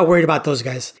 right? I'm not worried about those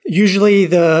guys. Usually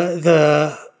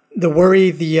the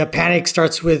worry, the panic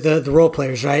starts with the role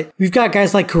players, right? We've got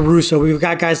guys like Caruso. We've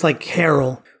got guys like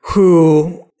Harrell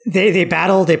who they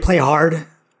battle, they play hard.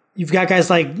 You've got guys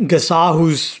like Gasol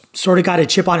who's sort of got a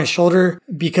chip on his shoulder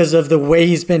because of the way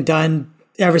he's been done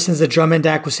ever since the Drummond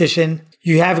acquisition.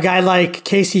 You have a guy like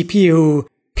KCP who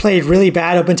played really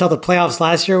bad up until the playoffs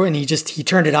last year and he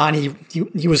turned it on.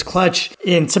 He was clutch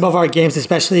in some of our games,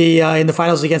 especially in the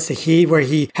finals against the Heat where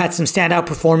he had some standout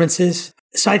performances.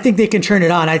 So I think they can turn it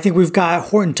on. I think we've got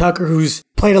Horton Tucker, who's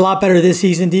played a lot better this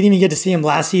season. Didn't even get to see him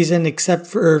last season, except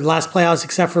for last playoffs,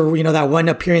 except for, you know, that one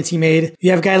appearance he made.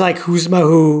 You have a guy like Kuzma,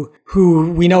 who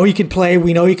we know he can play.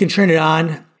 We know he can turn it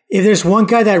on. If there's one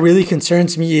guy that really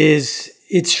concerns me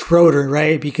it's Schroeder,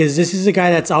 right? Because this is a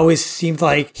guy that's always seemed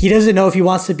like he doesn't know if he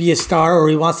wants to be a star or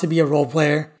he wants to be a role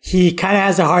player. He kind of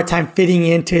has a hard time fitting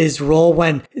into his role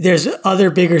when there's other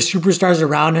bigger superstars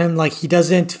around him. Like, he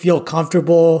doesn't feel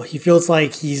comfortable. He feels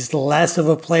like he's less of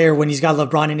a player when he's got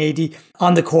LeBron and AD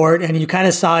on the court. And you kind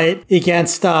of saw it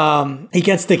against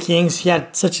the Kings. He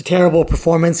had such a terrible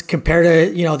performance compared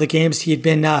to, you know, the games he had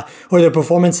been, or the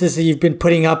performances that you've been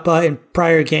putting up in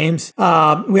prior games.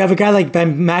 We have a guy like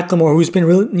Ben McLemore who's been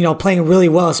really, you know, playing really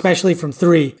well, especially from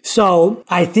 3. So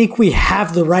I think we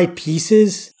have the right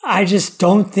pieces. I just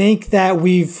don't think that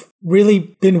we've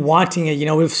really been wanting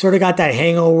it. We've sort of got that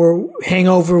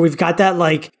hangover. We've got that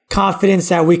like confidence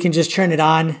that we can just turn it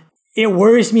on. It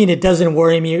worries me and it doesn't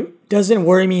worry me. It doesn't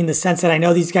worry me in the sense that I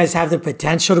know these guys have the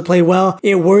potential to play well.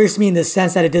 It worries me in the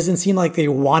sense that it doesn't seem like they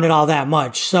want it all that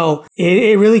much. So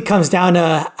it really comes down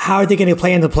to how are they going to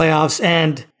play in the playoffs?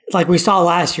 And like we saw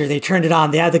last year, they turned it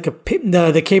on. They had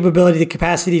the capability, the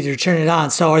capacity to turn it on.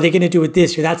 So are they going to do it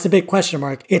this year? That's the big question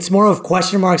mark. It's more of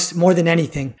question marks more than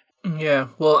anything. Yeah,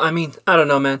 well, I mean, I don't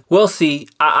know, man. We'll see.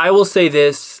 I will say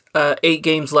this, 8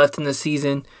 games left in the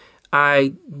season.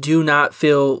 I do not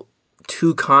feel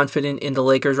too confident in the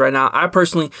Lakers right now. I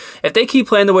personally, if they keep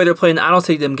playing the way they're playing, I don't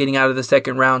see them getting out of the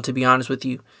second round, to be honest with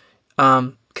you.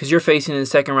 Because you're facing in the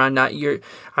second round,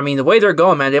 the way they're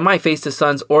going, man, they might face the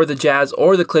Suns or the Jazz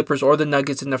or the Clippers or the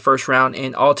Nuggets in the first round,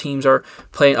 and all 4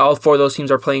 of those teams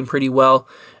are playing pretty well.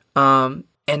 And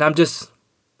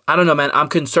I don't know, man. I'm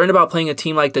concerned about playing a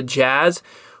team like the Jazz,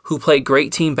 who play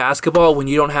great team basketball, when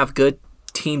you don't have good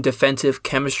team defensive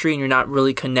chemistry and you're not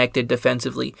really connected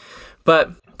defensively.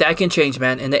 But that can change,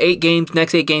 man. In the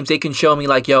next 8 games, they can show me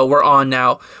like, yo, we're on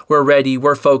now. We're ready.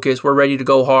 We're focused. We're ready to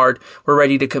go hard. We're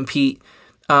ready to compete.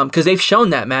 Because they've shown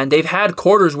that, man. They've had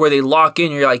quarters where they lock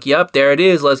in. You're like, yep, there it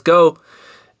is. Let's go.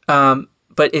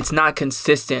 But it's not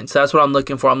consistent. So that's what I'm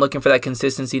looking for. I'm looking for that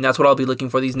consistency, and that's what I'll be looking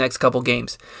for these next couple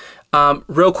games.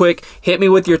 Real quick, hit me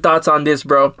with your thoughts on this,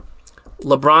 bro.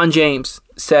 LeBron James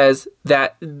says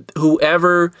that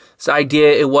whoever's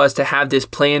idea it was to have this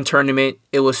play-in tournament,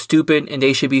 it was stupid and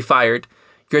they should be fired.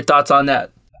 Your thoughts on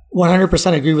that?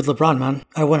 100% agree with LeBron, man.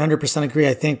 I 100% agree.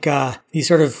 I think these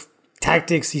sort of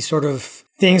tactics, these sort of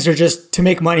things are just to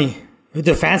make money.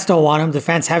 The fans don't want them. The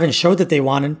fans haven't showed that they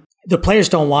want it. The players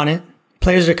don't want it.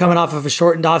 Players are coming off of a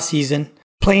shortened off season,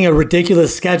 playing a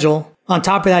ridiculous schedule. On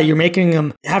top of that, you're making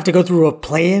them have to go through a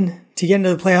play-in to get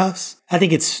into the playoffs. I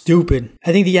think it's stupid.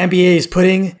 I think the NBA is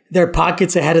putting their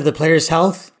pockets ahead of the players'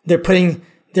 health. They're putting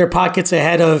their pockets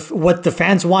ahead of what the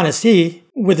fans want to see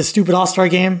with a stupid All-Star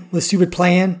game, with stupid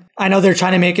play-in. I know they're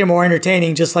trying to make it more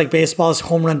entertaining, just like baseball's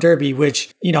home run derby,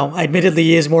 which,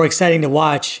 admittedly is more exciting to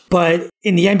watch. But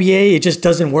in the NBA, it just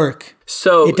doesn't work.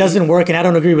 So it doesn't work, and I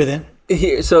don't agree with it.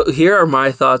 Here are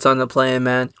my thoughts on the play-in,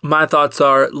 man. My thoughts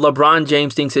are LeBron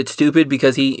James thinks it's stupid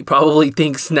because he probably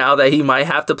thinks now that he might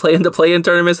have to play in the play-in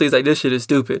tournament. So he's like, this shit is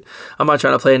stupid. I'm not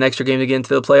trying to play an extra game to get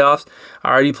into the playoffs.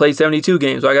 I already played 72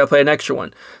 games, so I got to play an extra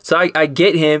one. So I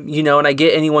get him, and I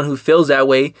get anyone who feels that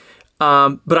way.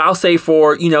 But I'll say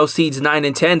for, seeds 9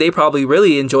 and 10, they probably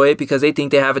really enjoy it because they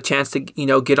think they have a chance to,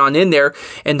 get on in there.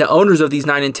 And the owners of these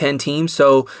 9 and 10 teams,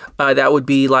 so that would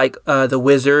be like the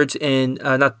Wizards and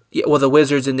the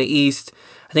Wizards in the East.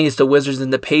 I think it's the Wizards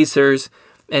and the Pacers.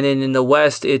 And then in the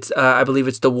West, it's I believe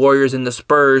it's the Warriors and the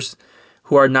Spurs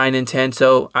who are 9 and 10.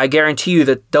 So I guarantee you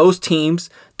that those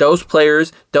teams, those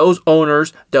players, those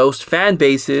owners, those fan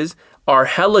bases are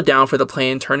hella down for the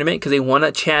play-in tournament because they want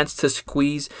a chance to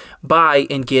squeeze by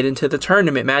and get into the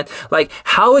tournament, man. Like,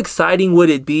 how exciting would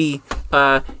it be?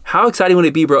 Bro,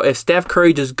 if Steph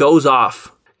Curry just goes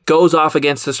off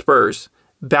against the Spurs,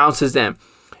 bounces them,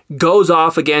 goes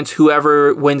off against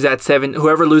whoever loses that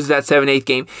 7-8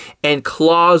 game, and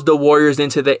claws the Warriors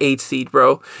into the 8th seed,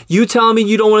 bro. You telling me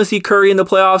you don't want to see Curry in the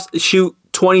playoffs shoot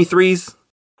 23s?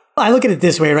 I look at it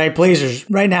this way, right? Blazers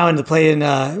right now in the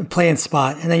play-in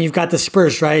spot, and then you've got the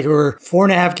Spurs, right, who are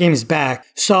 4.5 games back.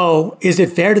 So is it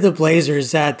fair to the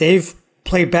Blazers that they've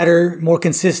played better, more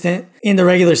consistent in the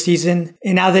regular season,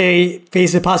 and now they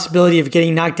face the possibility of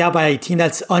getting knocked out by a team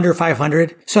that's under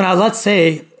 500? So now let's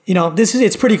say,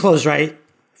 it's pretty close, right?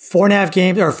 4.5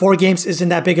 games or 4 games isn't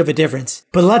that big of a difference.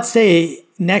 But let's say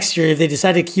next year, if they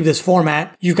decide to keep this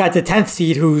format, you've got the 10th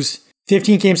seed who's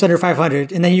 15 games under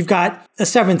 500. And then you've got a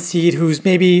 7th seed who's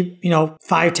maybe,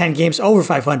 5-10 games over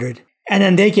 500. And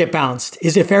then they get bounced.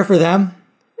 Is it fair for them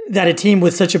that a team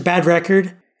with such a bad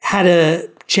record had a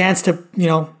chance to,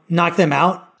 knock them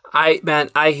out?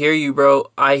 I hear you,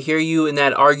 bro. I hear you in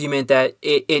that argument that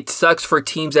it sucks for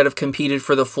teams that have competed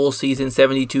for the full season,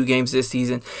 72 games this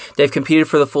season. They've competed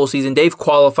for the full season. They've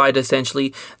qualified,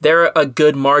 essentially. They're a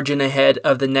good margin ahead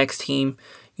of the next team.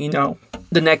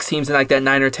 The next team's in like that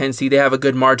 9 or 10 seed. They have a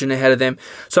good margin ahead of them.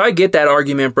 So I get that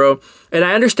argument, bro. And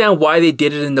I understand why they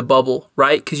did it in the bubble,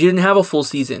 right? Because you didn't have a full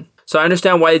season. So I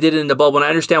understand why they did it in the bubble. And I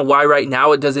understand why right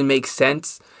now it doesn't make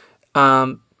sense.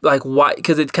 Like why?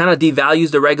 Because it kind of devalues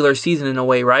the regular season in a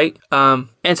way, right? And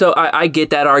so I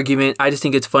get that argument. I just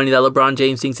think it's funny that LeBron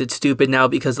James thinks it's stupid now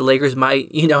because the Lakers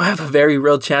might, have a very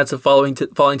real chance of falling to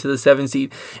the 7th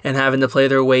seed and having to play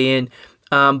their way in.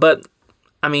 But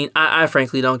I mean, I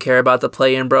frankly don't care about the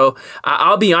play-in, bro.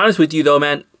 I'll be honest with you though,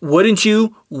 man. Wouldn't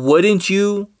you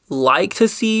like to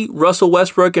see Russell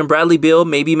Westbrook and Bradley Beal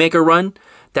maybe make a run?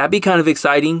 That'd be kind of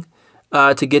exciting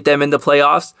to get them in the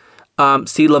playoffs.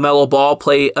 See LaMelo Ball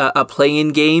play a play-in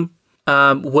game.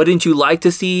 Wouldn't you like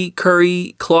to see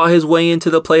Curry claw his way into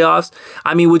the playoffs?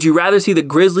 I mean, would you rather see the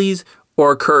Grizzlies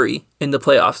or Curry in the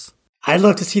playoffs? I'd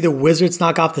love to see the Wizards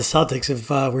knock off the Celtics if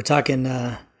we're talking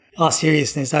all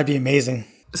seriousness. That'd be amazing.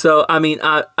 So, I mean,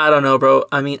 I don't know, bro.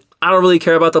 I mean, I don't really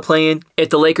care about the play-in. If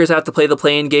the Lakers have to play the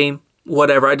play-in game,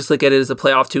 whatever. I just look at it as a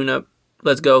playoff tune-up.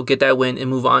 Let's go, get that win, and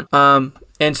move on.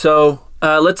 And so,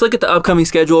 let's look at the upcoming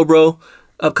schedule, bro.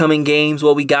 Upcoming games,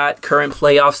 what we got, current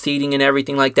playoff seeding and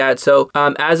everything like that. So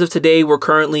as of today, we're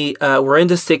currently we're in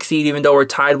the 6th seed, even though we're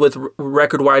tied with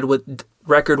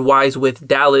record-wise with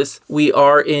Dallas. We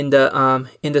are in the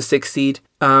 6th seed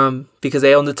because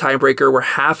they own the tiebreaker. We're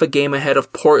half a game ahead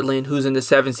of Portland, who's in the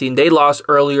 7th seed. They lost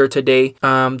earlier today.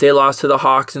 They lost to the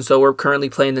Hawks, and so we're currently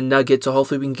playing the Nuggets. So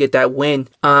hopefully we can get that win.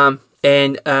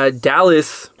 And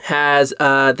Dallas has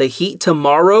the Heat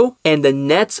tomorrow and the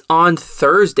Nets on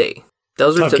Thursday.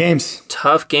 Those are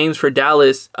tough games for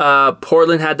Dallas.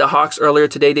 Portland had the Hawks earlier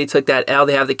today. They took that L.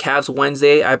 They have the Cavs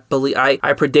Wednesday. I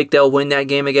predict they'll win that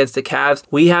game against the Cavs.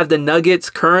 We have the Nuggets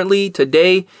currently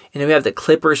today, and then we have the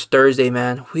Clippers Thursday,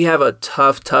 man. We have a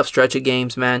tough stretch of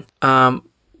games, man.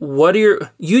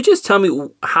 You just tell me,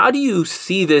 how do you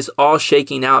see this all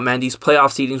shaking out, man? These playoff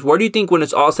seedings. Where do you think when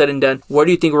it's all said and done, where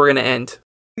do you think we're going to end?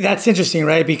 That's interesting,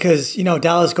 right? Because,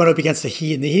 Dallas going up against the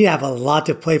Heat, and the Heat have a lot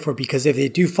to play for because if they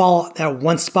do fall that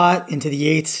one spot into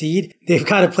the 8th seed, they've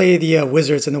got to play the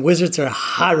Wizards, and the Wizards are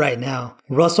hot right now.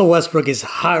 Russell Westbrook is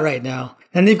hot right now.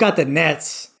 And they've got the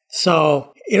Nets,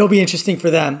 so it'll be interesting for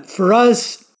them. For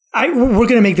us, we're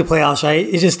going to make the playoffs, right?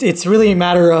 It's really a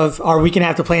matter of, are we going to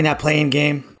have to play in that play-in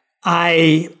game?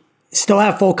 I still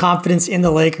have full confidence in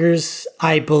the Lakers.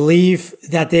 I believe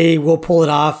that they will pull it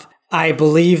off. I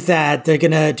believe that they're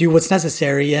going to do what's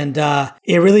necessary. And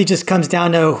it really just comes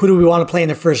down to, who do we want to play in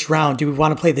the first round? Do we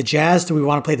want to play the Jazz? Do we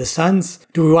want to play the Suns?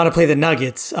 Do we want to play the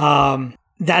Nuggets?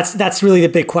 That's really the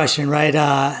big question,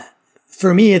 right?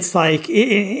 For me, it's like,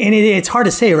 it's hard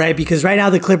to say, right? Because right now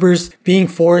the Clippers being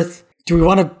 4th, do we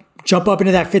want to jump up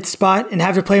into that 5th spot and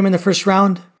have to play them in the first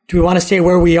round? Do we want to stay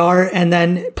where we are and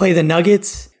then play the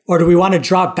Nuggets? Or do we want to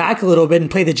drop back a little bit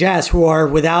and play the Jazz, who are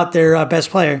without their best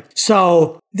player?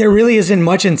 So there really isn't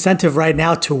much incentive right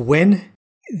now to win.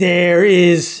 There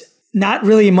is not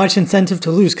really much incentive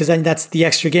to lose because then that's the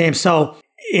extra game. So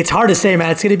it's hard to say,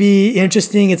 man. It's going to be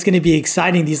interesting. It's going to be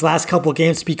exciting these last couple of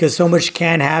games because so much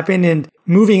can happen, and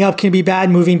moving up can be bad,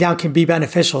 moving down can be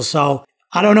beneficial. So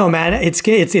I don't know, man. It's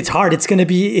hard.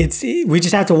 We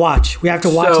just have to watch. We have to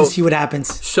watch and see what happens.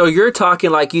 So you're talking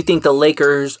like you think the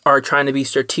Lakers are trying to be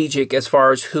strategic as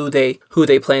far as who they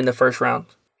play in the first round.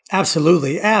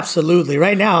 Absolutely.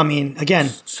 Right now, I mean, again.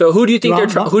 So who do you think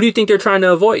they're trying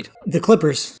to avoid? The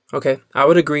Clippers. Okay, I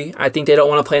would agree. I think they don't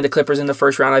want to play the Clippers in the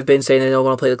first round. I've been saying they don't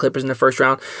want to play the Clippers in the first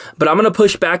round. But I'm going to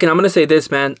push back, and I'm going to say this,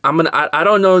 man. I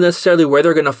don't know necessarily where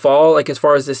they're going to fall, like as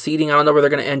far as the seeding. I don't know where they're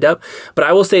going to end up. But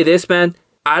I will say this, man.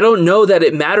 I don't know that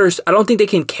it matters. I don't think they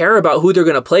can care about who they're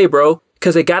going to play, bro.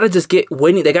 Because they got to just get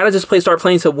winning. They got to just start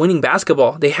playing some winning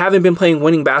basketball. They haven't been playing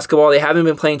winning basketball. They haven't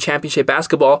been playing championship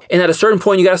basketball. And at a certain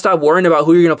point, you got to stop worrying about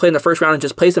who you're going to play in the first round and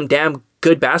just play some damn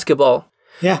good basketball.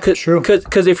 Yeah, true.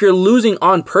 Because if you're losing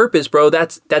on purpose, bro,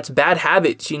 that's bad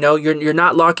habits. You're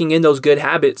not locking in those good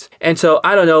habits. And so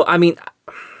I don't know. I mean,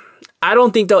 I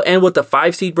don't think they'll end with the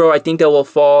 5 seed, bro. I think they'll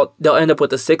end up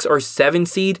with a 6 or 7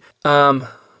 seed.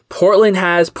 Portland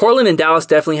and Dallas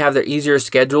definitely have their easier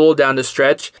schedule down the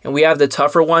stretch, and we have the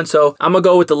tougher one. So I'm gonna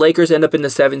go with the Lakers, end up in the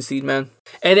 7th seed, man.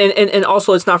 And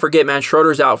also let's not forget, man,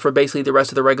 Schroeder's out for basically the rest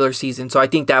of the regular season, so I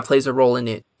think that plays a role in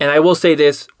it. And I will say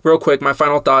this real quick, my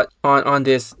final thought on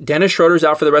this: Dennis Schroeder's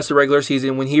out for the rest of the regular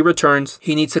season. When he returns,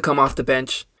 he needs to come off the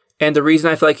bench. And the reason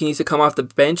I feel like he needs to come off the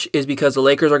bench is because the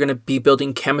Lakers are going to be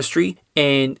building chemistry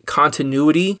and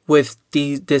continuity with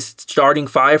this starting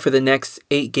 5 for the next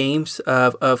 8 games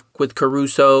with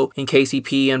Caruso and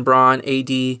KCP and Braun,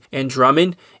 AD, and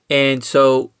Drummond. And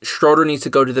so Schroeder needs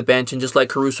to go to the bench and just let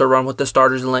Caruso run with the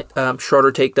starters and let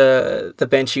Schroeder take the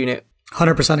bench unit.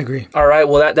 100% agree. All right,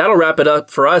 well, that'll wrap it up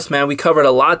for us, man. We covered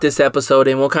a lot this episode,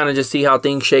 and we'll kind of just see how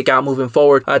things shake out moving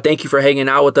forward. Thank you for hanging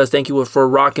out with us. Thank you for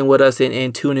rocking with us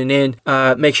and tuning in.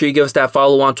 Make sure you give us that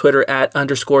follow on Twitter at _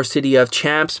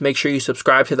 @CityOfChamps. Make sure you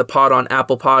subscribe to the pod on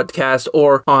Apple Podcast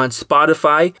or on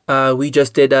Spotify. We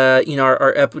just did,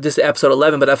 this is episode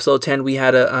 11, but episode 10, we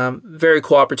had a very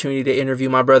cool opportunity to interview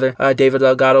my brother, David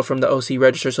Delgado from the OC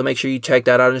Register. So make sure you check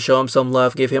that out and show him some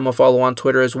love. Give him a follow on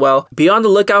Twitter as well. Be on the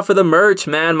lookout for the merch,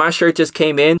 man. My shirt just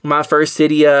came in. My first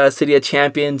City of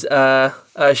Champions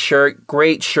shirt.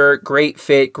 Great shirt, great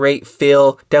fit, great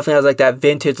feel. Definitely has like that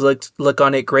vintage look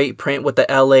on it. Great print with the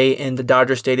LA and the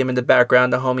Dodger Stadium in the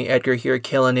background. The homie Edgar here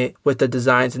killing it with the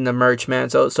designs and the merch, man.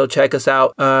 So check us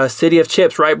out. City of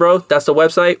Chips, right, bro? That's the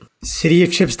website?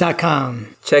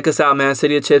 cityofchips.com. Check us out, man.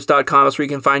 cityofchips.com. That's where you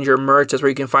can find your merch. That's where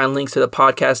you can find links to the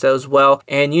podcast as well.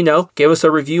 And, give us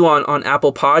a review on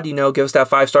Apple Pod. Give us that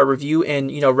 5-star review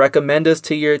and, recommend us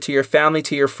to your family,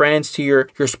 to your friends, to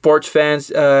your sports fans,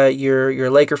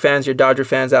 your Laker fans, your Dodger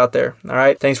fans out there. All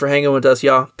right. Thanks for hanging with us,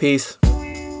 y'all. Peace.